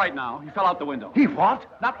 What's all right now? He fell out the window. He what?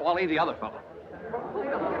 Not Wally, the other fellow.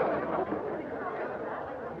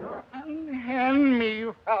 Unhand me,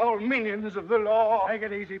 you foul minions of the law. Take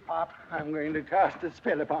it easy, Pop. I'm going to cast a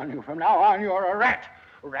spell upon you. From now on, you're a rat.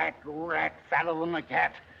 Rat, fatter than a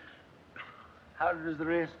cat. How does the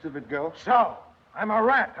rest of it go? So, I'm a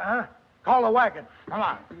rat, huh? Call the wagon. Come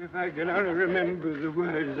on. If I could only remember the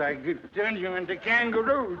words, I could turn you into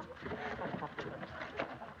kangaroos.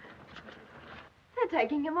 They're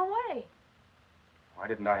taking him away. Why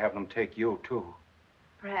didn't I have them take you, too?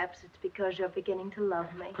 Perhaps it's because you're beginning to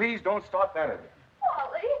love me. Please don't start that again.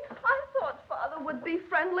 Wally, I thought Father would be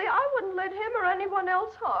friendly. I wouldn't let him or anyone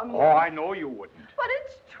else harm you. Oh, I know you wouldn't. But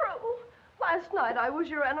it's true. Last night I was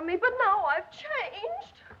your enemy, but now I've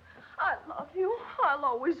changed. I love you. I'll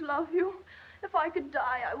always love you. If I could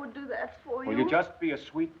die, I would do that for you. Will you just be a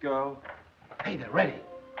sweet girl? Hey, they're ready.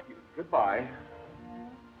 Goodbye.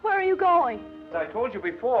 Where are you going? As I told you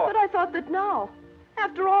before. But I thought that now,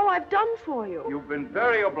 after all I've done for you. You've been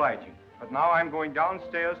very obliging, but now I'm going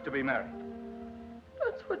downstairs to be married.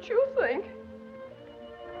 That's what you think.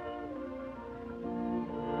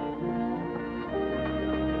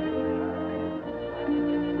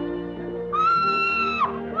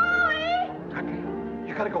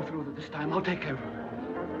 You gotta go through with it this time. I'll take care of her.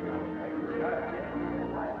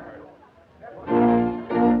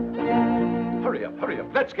 Hurry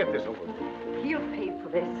up. Let's get this over with. He'll pay for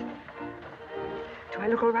this. Do I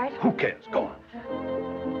look all right? Who cares? Go on.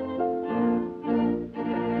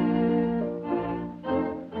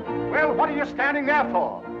 Well, what are you standing there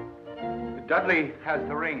for? Dudley has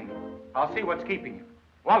the ring. I'll see what's keeping him.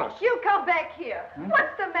 Wallace. You come back here.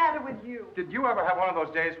 What's the matter with you? Did you ever have one of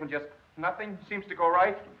those days when just nothing seems to go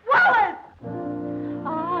right? Wallace!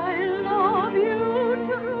 I love you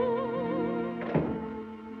too.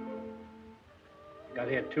 Got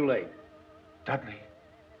here too late. Dudley.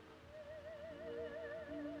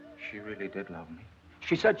 She really did love me.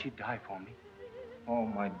 She said she'd die for me. Oh,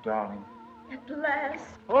 my darling. At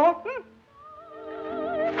last. Oh?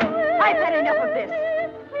 I've had enough of this.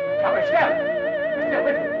 Now, Estelle! Estelle,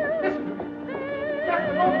 listen to me. Just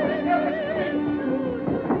a moment, Estelle, listen to me.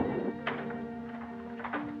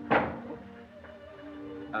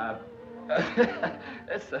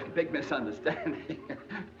 It's a big misunderstanding.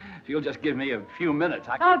 If you'll just give me a few minutes,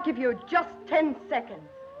 I'll give you just 10 seconds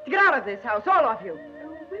to get out of this house, all of you.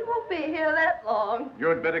 We won't be here that long.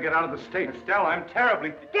 You'd better get out of the state. Estelle, I'm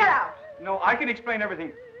terribly... Get out! No, I can explain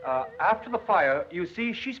everything. After the fire, you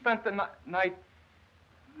see, she spent the night...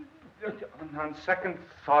 On second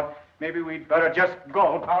thought, maybe we'd better just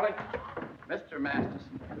go, darling. Mr.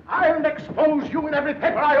 Masterson. I'll expose you in every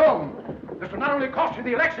paper I own. This will not only cost you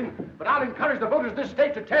the election, but I'll encourage the voters of this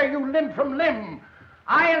state to tear you limb from limb.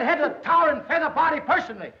 I'll head a tar and feather party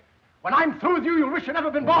personally. When I'm through with you, you'll wish you'd never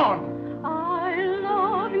been born. I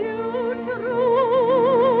love you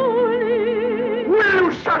truly. Will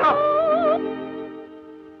you shut up?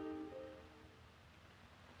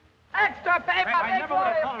 Extra paper, big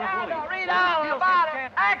Wooley scandal. Read all about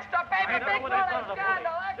it. Extra paper, big Wooley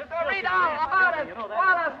scandal. Extra, read all about it.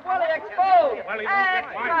 Wallace Wooley exposed.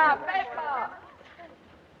 Extra paper.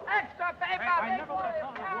 Extra paper, big Wooley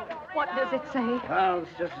scandal. What does it say? Well,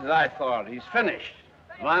 it's just as I thought. He's finished.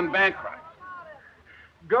 Well, I'm bankrupt.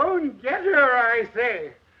 Go and get her, I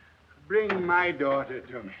say. Bring my daughter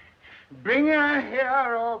to me. Bring her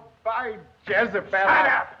here, or by Jezebel. Shut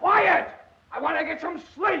up! Quiet! I want to get some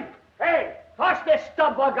sleep. Hey, toss this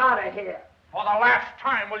stubborg out of here. For the last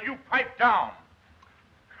time, will you pipe down?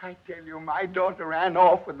 I tell you, my daughter ran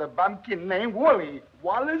off with a bumpkin named Wooley.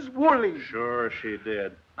 Wallace Wooley. Sure she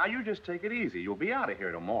did. Now, you just take it easy. You'll be out of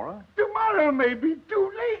here tomorrow. Tomorrow may be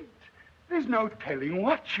too late. There's no telling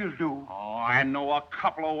what she'll do. Oh, I know a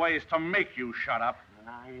couple of ways to make you shut up.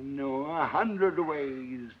 I know 100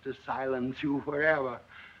 ways to silence you forever.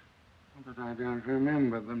 But I don't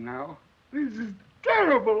remember them now. This is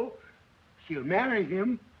terrible. She'll marry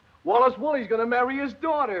him. Wallace Wooley's going to marry his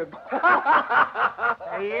daughter.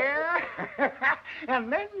 Yeah?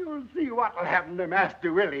 And then you'll see what'll happen to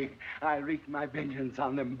Master Willie. I'll wreak my vengeance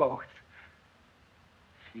on them both.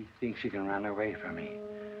 She thinks she can run away from me.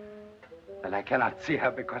 But I cannot see her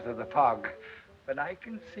because of the fog. But I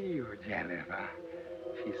can see you, Jennifer.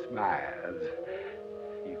 She smiles.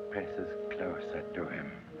 She presses closer to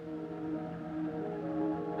him.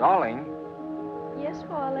 Darling, Yes,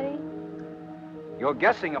 Wally. you're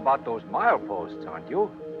guessing about those mileposts, aren't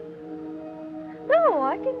you? No,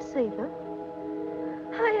 I can see them.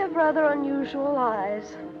 I have rather unusual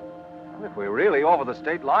eyes. Well, if we're really over the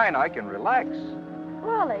state line, I can relax.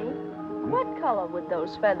 Wally, what color would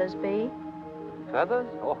those feathers be? Feathers?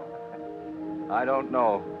 Oh, I don't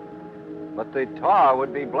know. But the tar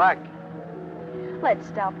would be black. Let's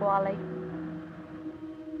stop, Wally.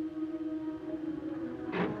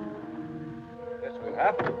 Guess we'll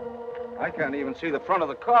have to. I can't even see the front of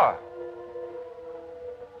the car.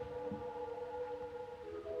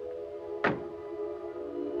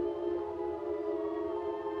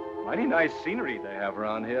 Mighty nice scenery they have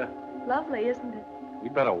around here. Lovely, isn't it?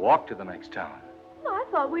 We'd better walk to the next town. Well, I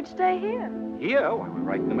thought we'd stay here. Here? Why, we're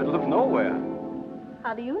right in the middle of nowhere.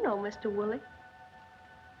 How do you know, Mr. Wooley?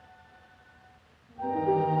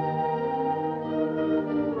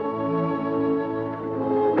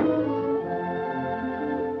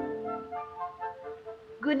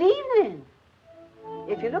 Good evening.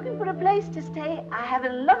 If you're looking for a place to stay, I have a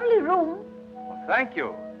lovely room. Well, thank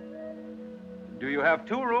you. Do you have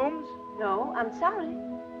 2 rooms? No, I'm sorry.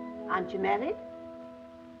 Aren't you married?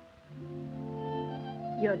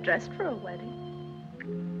 You're dressed for a wedding.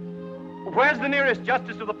 Where's the nearest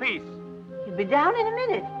justice of the peace? He'll be down in a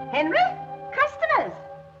minute. Henry, customers.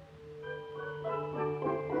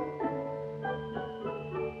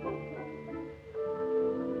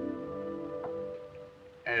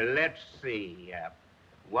 Let's see.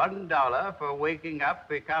 $1 for waking up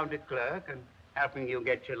the county clerk and helping you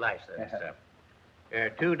get your license.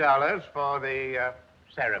 $2 for the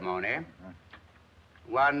ceremony.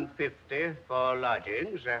 $1.50 for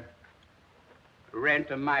lodgings.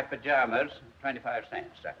 Rent of my pajamas, 25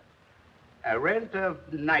 cents, sir. Rent of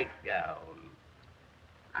nightgown.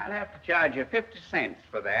 I'll have to charge you 50 cents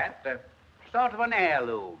for that. Sort of an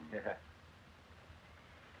heirloom.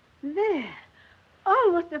 There.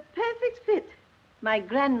 Almost a perfect fit. My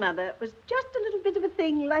grandmother was just a little bit of a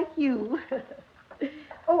thing like you.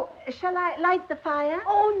 Oh, shall I light the fire?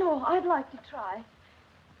 Oh, no, I'd like to try.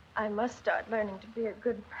 I must start learning to be a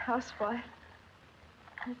good housewife.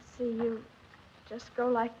 Let's see, you just go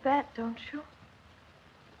like that, don't you?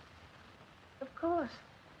 Of course.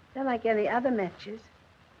 They're like any other matches.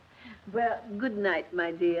 Well, good night,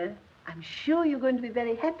 my dear. I'm sure you're going to be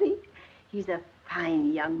very happy. He's a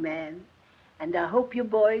fine young man, and I hope you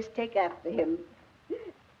boys take after him.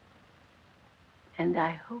 And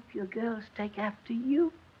I hope your girls take after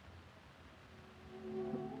you.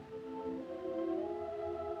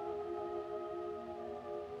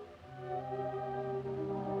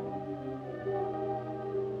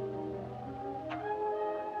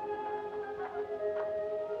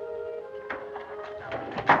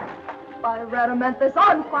 By Radamanthus,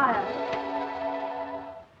 on fire!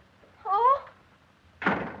 Oh?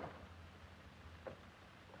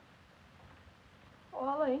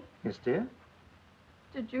 Wally, Yes, dear?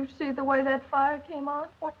 did you see the way that fire came on?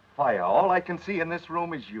 What fire? All I can see in this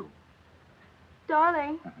room is you.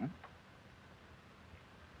 Darling,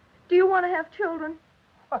 do you want to have children?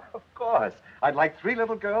 Of course. I'd like 3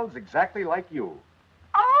 little girls exactly like you.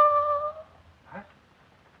 Oh! Huh?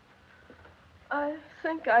 I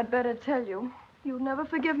think I'd better tell you. You'd never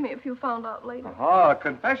forgive me if you found out later. Ah,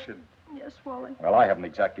 confession. Yes, Wally. Well, I haven't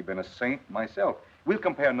exactly been a saint myself. We'll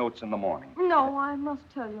compare notes in the morning. No, I must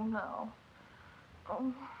tell you now.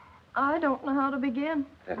 Oh, I don't know how to begin.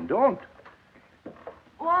 Then don't.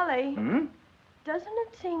 Wally, doesn't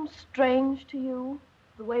it seem strange to you,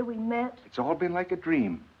 the way we met? It's all been like a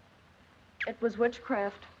dream. It was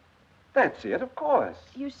witchcraft. That's it, of course.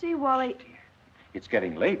 You see, Wally... It's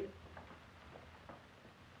getting late.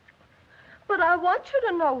 But I want you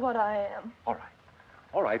to know what I am. All right.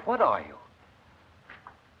 All right, what are you?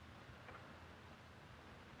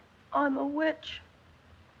 I'm a witch.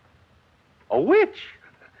 A witch?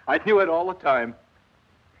 I knew it all the time.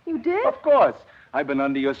 You did? Of course. I've been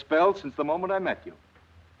under your spell since the moment I met you.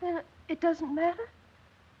 Then it doesn't matter?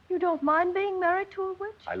 You don't mind being married to a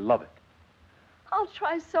witch? I love it. I'll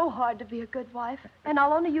try so hard to be a good wife, and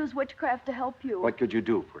I'll only use witchcraft to help you. What could you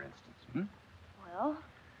do, for instance? Well,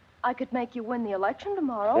 I could make you win the election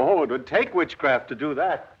tomorrow. Oh, it would take witchcraft to do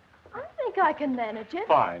that. I think I can manage it.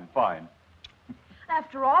 Fine, fine.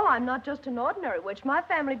 After all, I'm not just an ordinary witch. My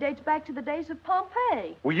family dates back to the days of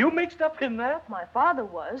Pompeii. Were you mixed up in that? My father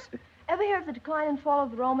was. Ever hear of the decline and fall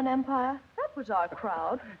of the Roman Empire? That was our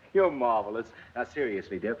crowd. You're marvelous. Now,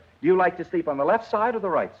 seriously, dear, do you like to sleep on the left side or the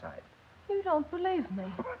right side? You don't believe me.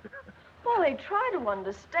 Wally, try to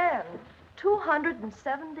understand.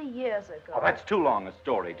 270 years ago. Oh, that's too long a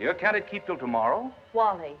story, dear. Can't it keep till tomorrow?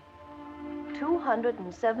 Wally,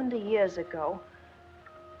 270 years ago.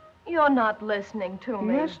 You're not listening to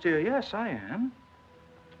me. Yes, dear, yes, I am.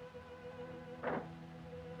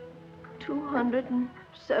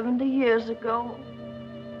 270 years ago.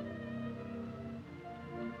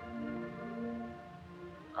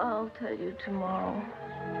 I'll tell you tomorrow.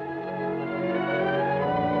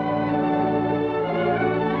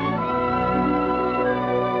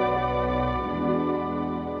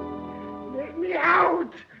 Let me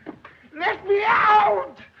out! Let me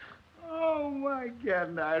out! Oh, why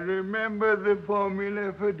can't I remember the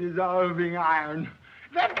formula for dissolving iron?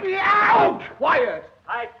 Let me out! Quiet!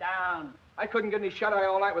 Pipe down. I couldn't get any shut-eye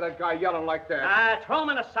all night with that guy yelling like that. Throw him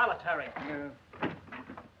in a solitary.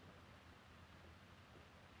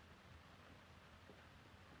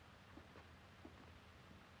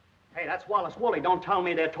 Hey, that's Wallace Wooley. Don't tell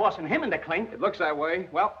me they're tossing him in the clink. It looks that way.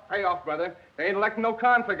 Well, pay off, brother. They ain't electing no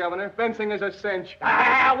con for governor. Fencing is a cinch.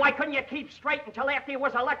 Why couldn't you keep straight until after he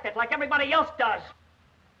was elected, like everybody else does?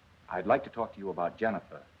 I'd like to talk to you about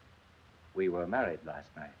Jennifer. We were married last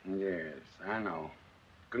night. Yes, I know.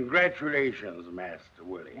 Congratulations, Master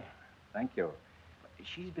Wooley. Thank you.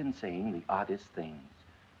 She's been saying the oddest things.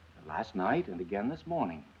 Last night and again this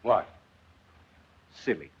morning. What?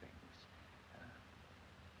 Silly things.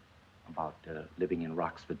 About living in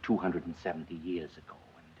Roxford 270 years ago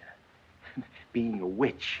and being a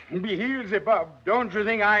witch. Beelzebub, don't you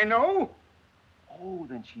think I know? Oh,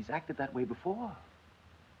 then she's acted that way before.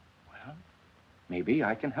 Well, maybe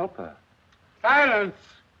I can help her. Silence!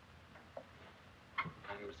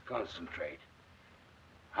 I must concentrate.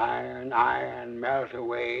 Iron, iron, melt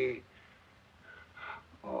away.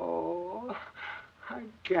 Oh, I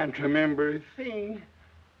can't remember a thing.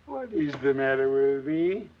 What is the matter with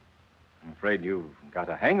me? I'm afraid you've got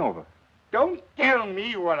a hangover. Don't tell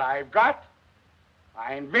me what I've got.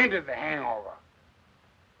 I invented the hangover.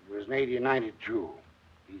 It was in 1892,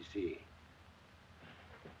 B.C.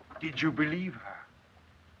 Did you believe her?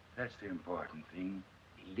 That's the important thing.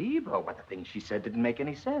 Believe her? What, the thing she said didn't make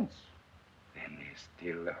any sense. Then there's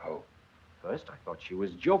still the hope. First, I thought she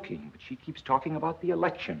was joking, but she keeps talking about the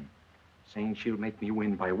election, saying she'll make me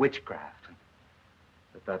win by witchcraft.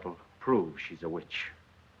 But that'll prove she's a witch.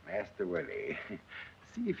 Master Willie,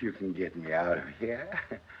 see if you can get me out of here.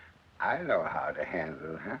 I know how to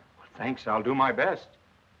handle her. Well, thanks. I'll do my best.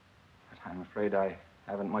 But I'm afraid I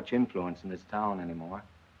haven't much influence in this town anymore.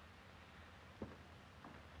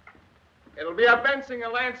 It'll be a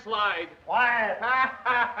Bensinger landslide. Quiet. 3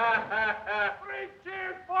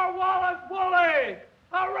 cheers for Wallace Wooley!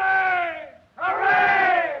 Hooray!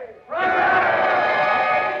 Hooray! Hooray!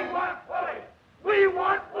 We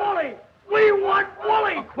want Wooley! We want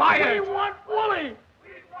Wooley! Quiet! We want Wooley!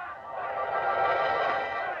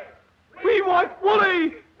 We want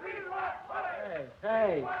Wooley!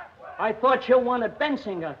 Hey, I thought you wanted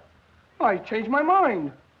Bensinger. I changed my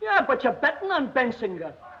mind. Yeah, but you're betting on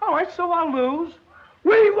Bensinger. All right, so I'll lose.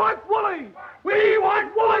 We want Wooley! We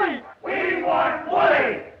want Wooley! We want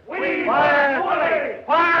Wooley! We want Wooley!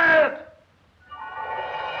 Quiet!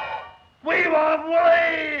 We want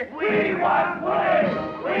Wooley! We want Wooley!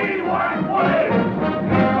 We want Wooley!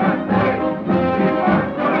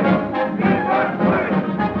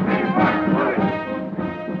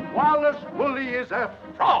 Wallace Wooley is a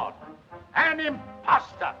fraud, an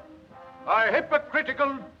imposter, a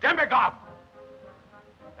hypocritical demagogue.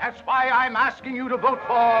 That's why I'm asking you to vote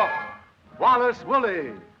for Wallace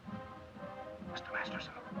Wooley. Mr.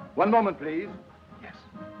 Masterson. One moment, please. Yes,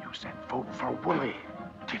 you said vote for Wooley.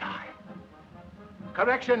 Did I?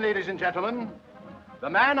 Correction, ladies and gentlemen. The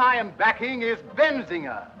man I am backing is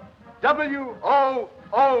Bensinger. W-O-O-L-E-Y.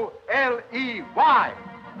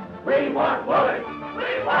 We want Wooley!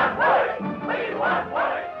 We want Wooley! We want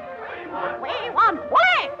Wooley! We want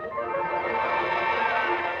Wooley!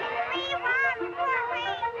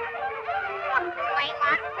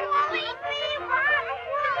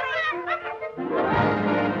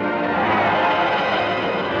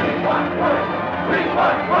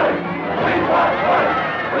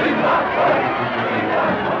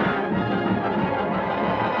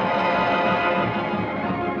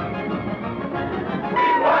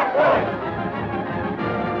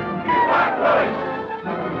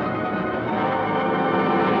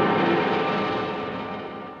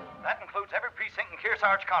 That includes every precinct in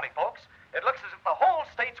Kearsarge County, folks. It looks as if the whole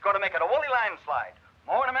state's going to make it a woolly landslide.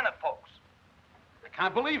 More in a minute, folks. I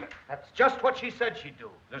can't believe it. That's just what she said she'd do.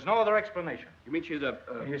 There's no other explanation. You mean she's a...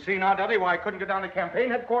 You see now, Dudley, why I couldn't get down to campaign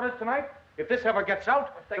headquarters tonight? If this ever gets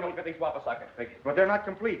out... Let's take a look at these Wapasaka figures. But they're not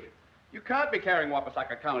complete. You can't be carrying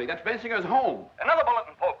Wapasaka County. That's Bensinger's home. Another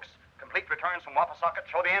bulletin, folks. Complete returns from Wapasaka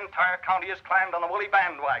show the entire county is climbed on the woolly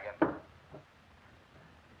bandwagon.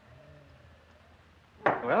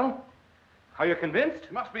 Well, are you convinced?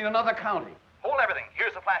 It must be in another county. Hold everything.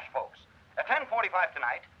 Here's the flash, folks. At 10:45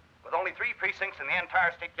 tonight, with only 3 precincts in the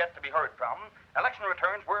entire state yet to be heard from, election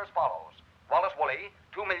returns were as follows. Wallace Wooley,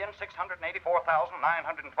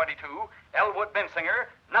 2,684,922. Elwood Bensinger,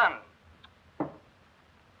 none.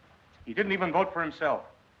 He didn't even vote for himself.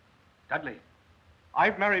 Dudley,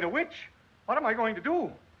 I've married a witch. What am I going to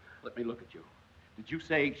do? Let me look at you. Did you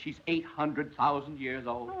say she's 800,000 years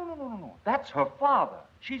old? No. That's her father.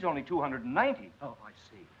 She's only 290. Oh, I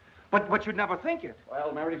see. But you'd never think it.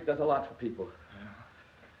 Well, marriage does a lot for people.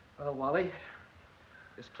 Well, Wally,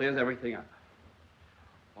 this clears everything up.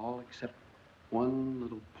 All except one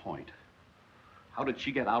little point. How did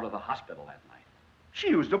she get out of the hospital that night? She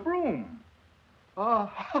used a broom.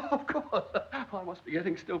 Oh, of course. I must be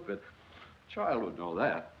getting stupid. Child would know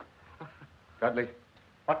that. Dudley,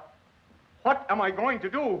 what am I going to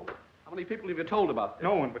do? How many people have you told about this?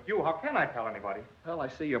 No one but you. How can I tell anybody? Well, I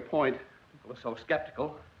see your point. People are so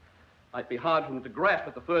skeptical. Might be hard for them to grasp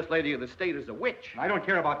that the First Lady of the state is a witch. I don't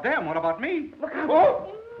care about them. What about me? Look out.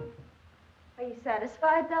 Oh! Are you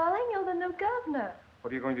satisfied, darling? You're the new governor.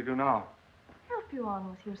 What are you going to do now? Help you on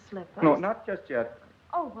with your slippers. No, not just yet.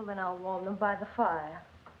 Oh, well, then I'll warm them by the fire.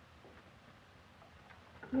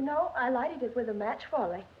 You know, I lighted it with a match,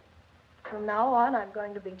 Wally. From now on, I'm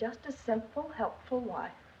going to be just a simple, helpful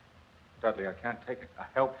wife. Dudley, I can't take a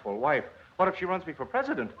helpful wife. What if she runs me for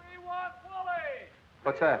president? We want Wooley!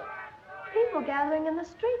 What's that? People gathering in the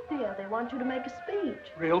street, dear. They want you to make a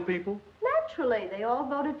speech. Real people? Naturally, they all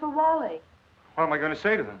voted for Wally. What am I going to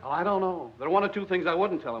say to them? Oh, I don't know. There are 1 or 2 things I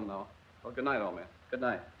wouldn't tell them, though. Well, good night, old man. Good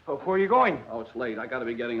night. Oh, where are you going? Oh, it's late. I got to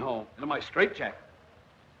be getting home. Into my straitjacket.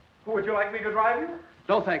 Would you like me to drive you?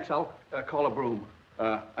 No, thanks. I'll call a broom.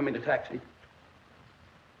 I mean a taxi.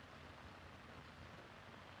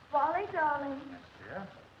 Wally, darling. Yeah?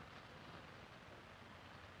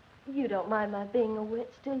 You don't mind my being a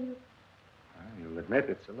witch, do you? Well, you'll admit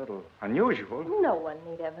it's a little unusual. No one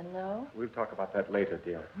need ever know. We'll talk about that later,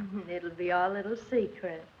 dear. It'll be our little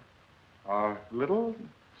secret. Our little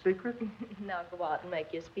secret? Now go out and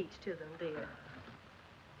make your speech to them, dear.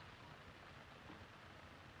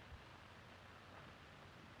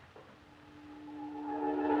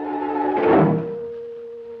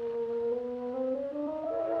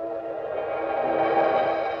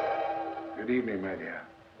 Good evening, my dear.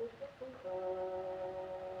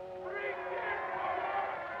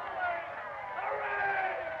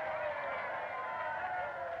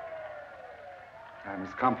 I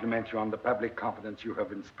must compliment you on the public confidence you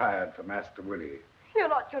have inspired for Master Wooley. You're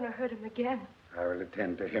not going to hurt him again. I will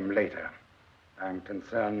attend to him later. I'm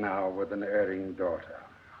concerned now with an erring daughter.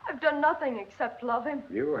 I've done nothing except love him.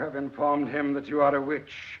 You have informed him that you are a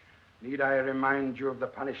witch. Need I remind you of the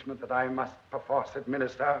punishment that I must perforce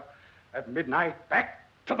administer? At midnight, back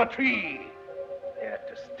to the tree, there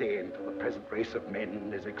to stay until the present race of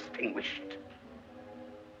men is extinguished.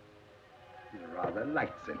 A rather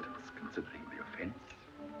light sentence, considering the offense.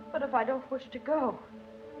 But if I don't wish to go,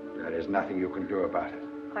 There is nothing you can do about it.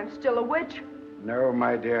 I'm still a witch. No,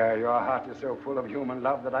 my dear, your heart is so full of human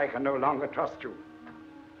love that I can no longer trust you.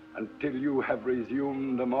 Until you have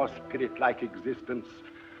resumed a more spirit-like existence,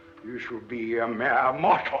 you shall be a mere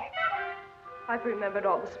mortal. I've remembered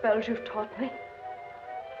all the spells you've taught me.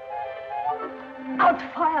 Out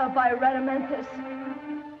fire by Radamanthus.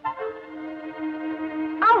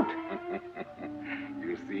 Out!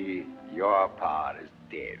 You see, your power is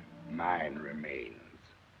dead. Mine remains.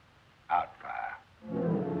 Out fire.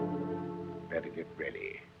 Better get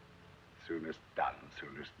ready. Soonest done,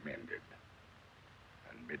 soonest mended.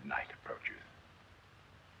 And midnight approaches.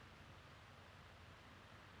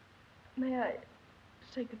 May I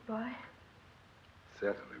say goodbye?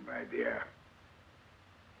 Certainly, my dear.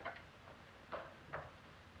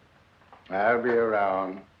 I'll be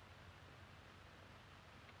around.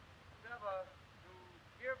 Endeavor to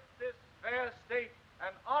give this fair state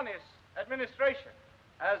an honest administration,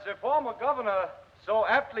 as the former governor so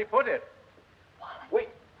aptly put it. Wait.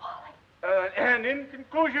 And in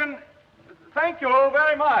conclusion, thank you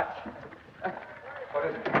very much. What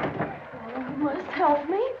is it? Oh, you must help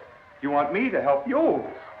me. You want me to help you?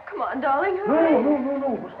 Come on, darling, hurry.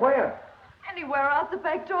 No. Where? Anywhere out the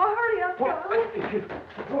back door. Hurry up, darling.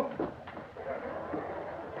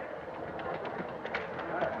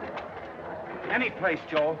 Any place,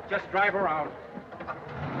 Joe. Just drive around.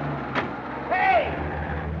 Hey!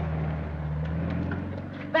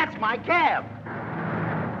 That's my cab.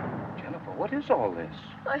 Jennifer, what is all this?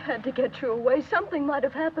 I had to get you away. Something might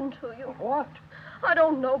have happened to you. What? I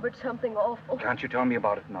don't know, but something awful. Can't you tell me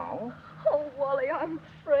about it now? Oh, Wally, I'm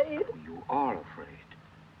afraid. You are afraid.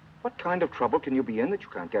 What kind of trouble can you be in that you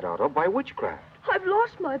can't get out of by witchcraft? I've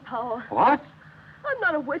lost my power. What? I'm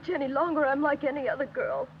not a witch any longer. I'm like any other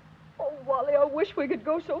girl. Oh, Wally, I wish we could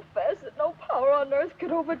go so fast that no power on earth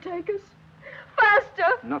could overtake us.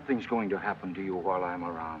 Faster! Nothing's going to happen to you while I'm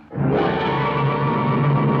around.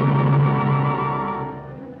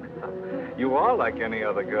 You are like any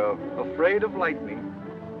other girl, afraid of lightning.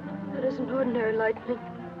 That isn't ordinary lightning.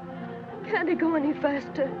 Can't he go any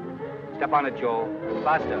faster? Step on it, Joe.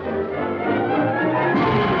 Faster.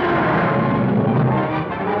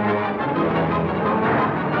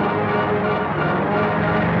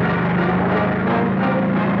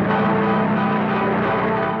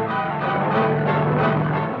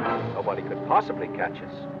 Nobody could possibly catch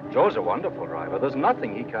us. Joe's a wonderful driver. There's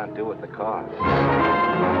nothing he can't do with the car.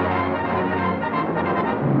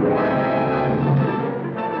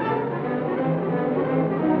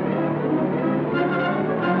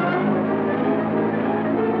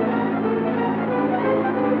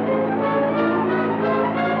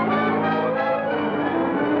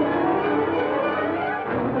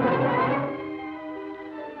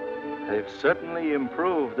 They've certainly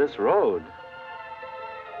improved this road.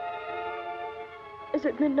 Is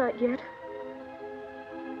it midnight yet?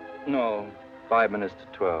 No, 5 minutes to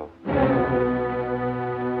 12.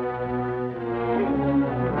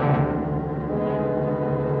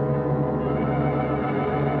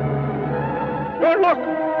 Don't look!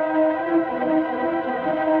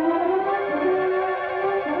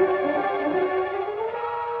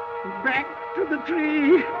 Back to the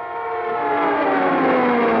tree.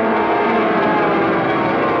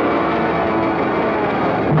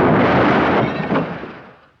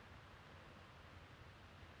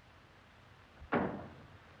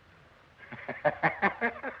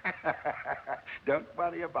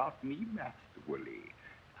 worry about me, Master Wooley.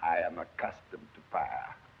 I am accustomed to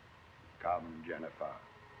fire. Come, Jennifer.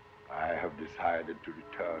 I have decided to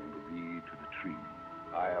return with thee to the tree.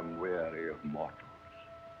 I am weary of mortals.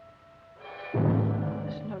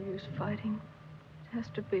 There's no use fighting. It has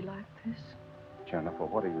to be like this. Jennifer,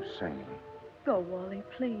 what are you saying? Go, Wally,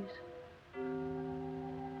 please.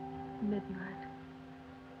 Midnight.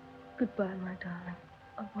 Goodbye, my darling.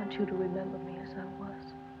 I want you to remember me as I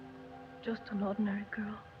was. Just an ordinary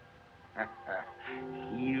girl.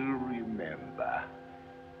 He'll remember.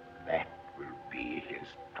 That will be his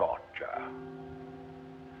torture.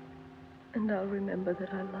 And I'll remember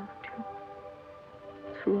that I loved you.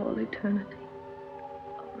 Through all eternity.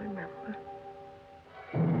 I'll remember.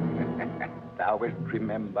 Thou wilt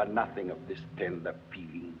remember nothing of this tender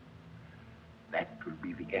feeling. That will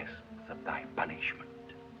be the essence of thy punishment.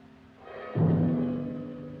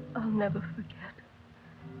 I'll never forget.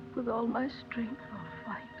 With all my strength, I'll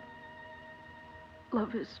fight.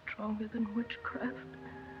 Love is stronger than witchcraft.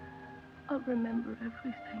 I'll remember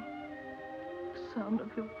everything. The sound of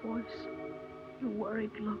your voice, your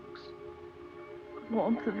worried looks, the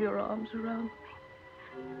warmth of your arms around me,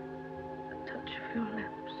 the touch of your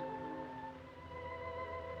lips.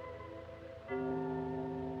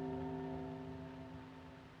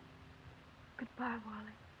 Goodbye,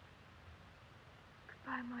 Wally.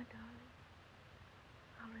 Goodbye, my darling.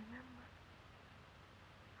 I'll remember.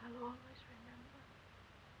 I'll always remember.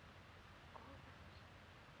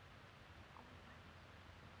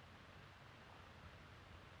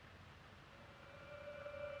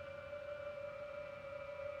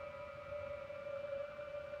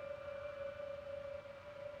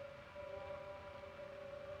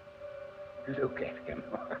 Look at him.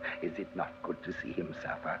 Is it not good to see him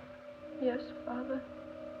suffer? Yes, Father.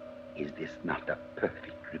 Is this not a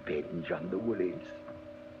perfect revenge on the Wooleys?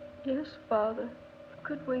 Yes, Father.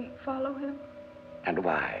 Could we follow him? And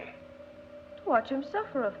why? To watch him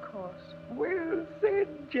suffer, of course. Well said,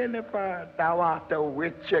 Jennifer. Thou art a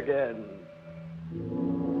witch again.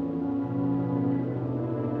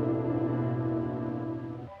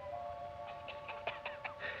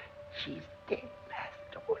 She's dead,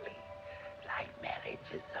 Master Wooley. Thy marriage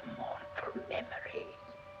is a mournful memory.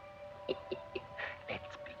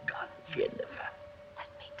 Let's be gone, Jennifer. Let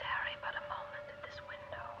me tarry but a moment at this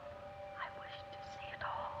window. I wish to see it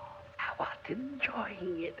all. Thou art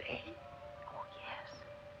enjoying it, eh? Oh, yes.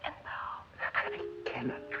 And thou? I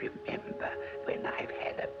cannot remember when I've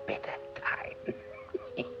had a better time.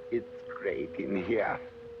 It's great in here.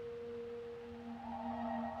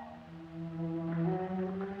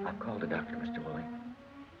 I'll call the doctor, Mr. Wooley.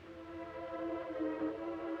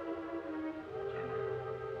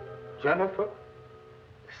 Jennifer?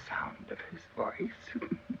 The sound of his voice.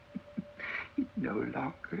 It no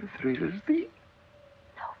longer thrills thee?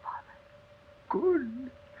 No, Father. Good.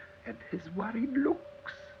 And his worried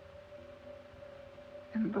looks.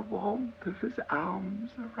 And the warmth of his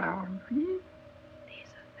arms around thee?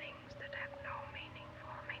 These are things that have no meaning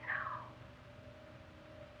for me now.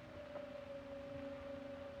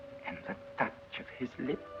 And the touch of his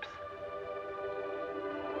lips.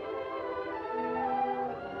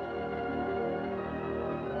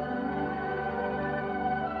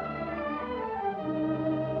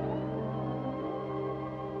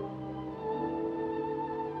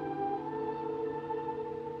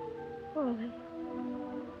 Wally,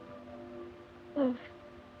 love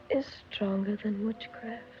is stronger than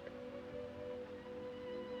witchcraft.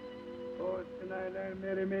 For tonight I'll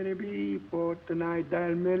merry, merry be. For tonight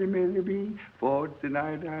I'll merry, merry be. For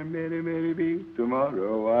tonight I'll merry, merry be.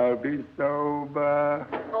 Tomorrow I'll be sober.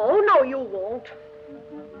 Oh, no, you won't.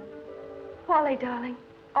 Wally, darling,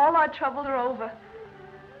 all our troubles are over.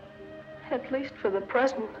 At least for the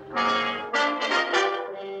present.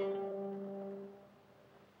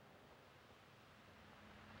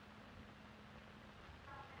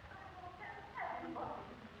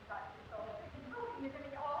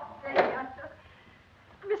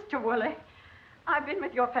 Mr. Wooley, I've been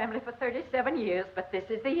with your family for 37 years, but this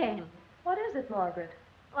is the end. What is it, Margaret?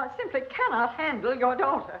 I simply cannot handle your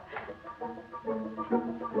daughter.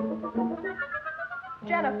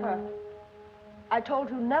 Jennifer, I told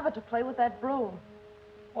you never to play with that broom.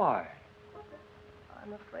 Why?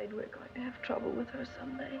 I'm afraid we're going to have trouble with her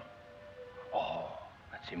someday. Oh,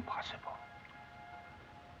 that's impossible.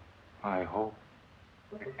 I hope.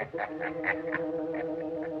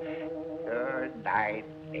 Good night,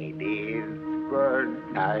 ladies.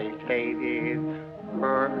 Good night, ladies.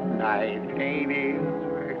 Good night, ladies.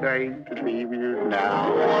 We're going to leave you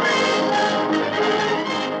now.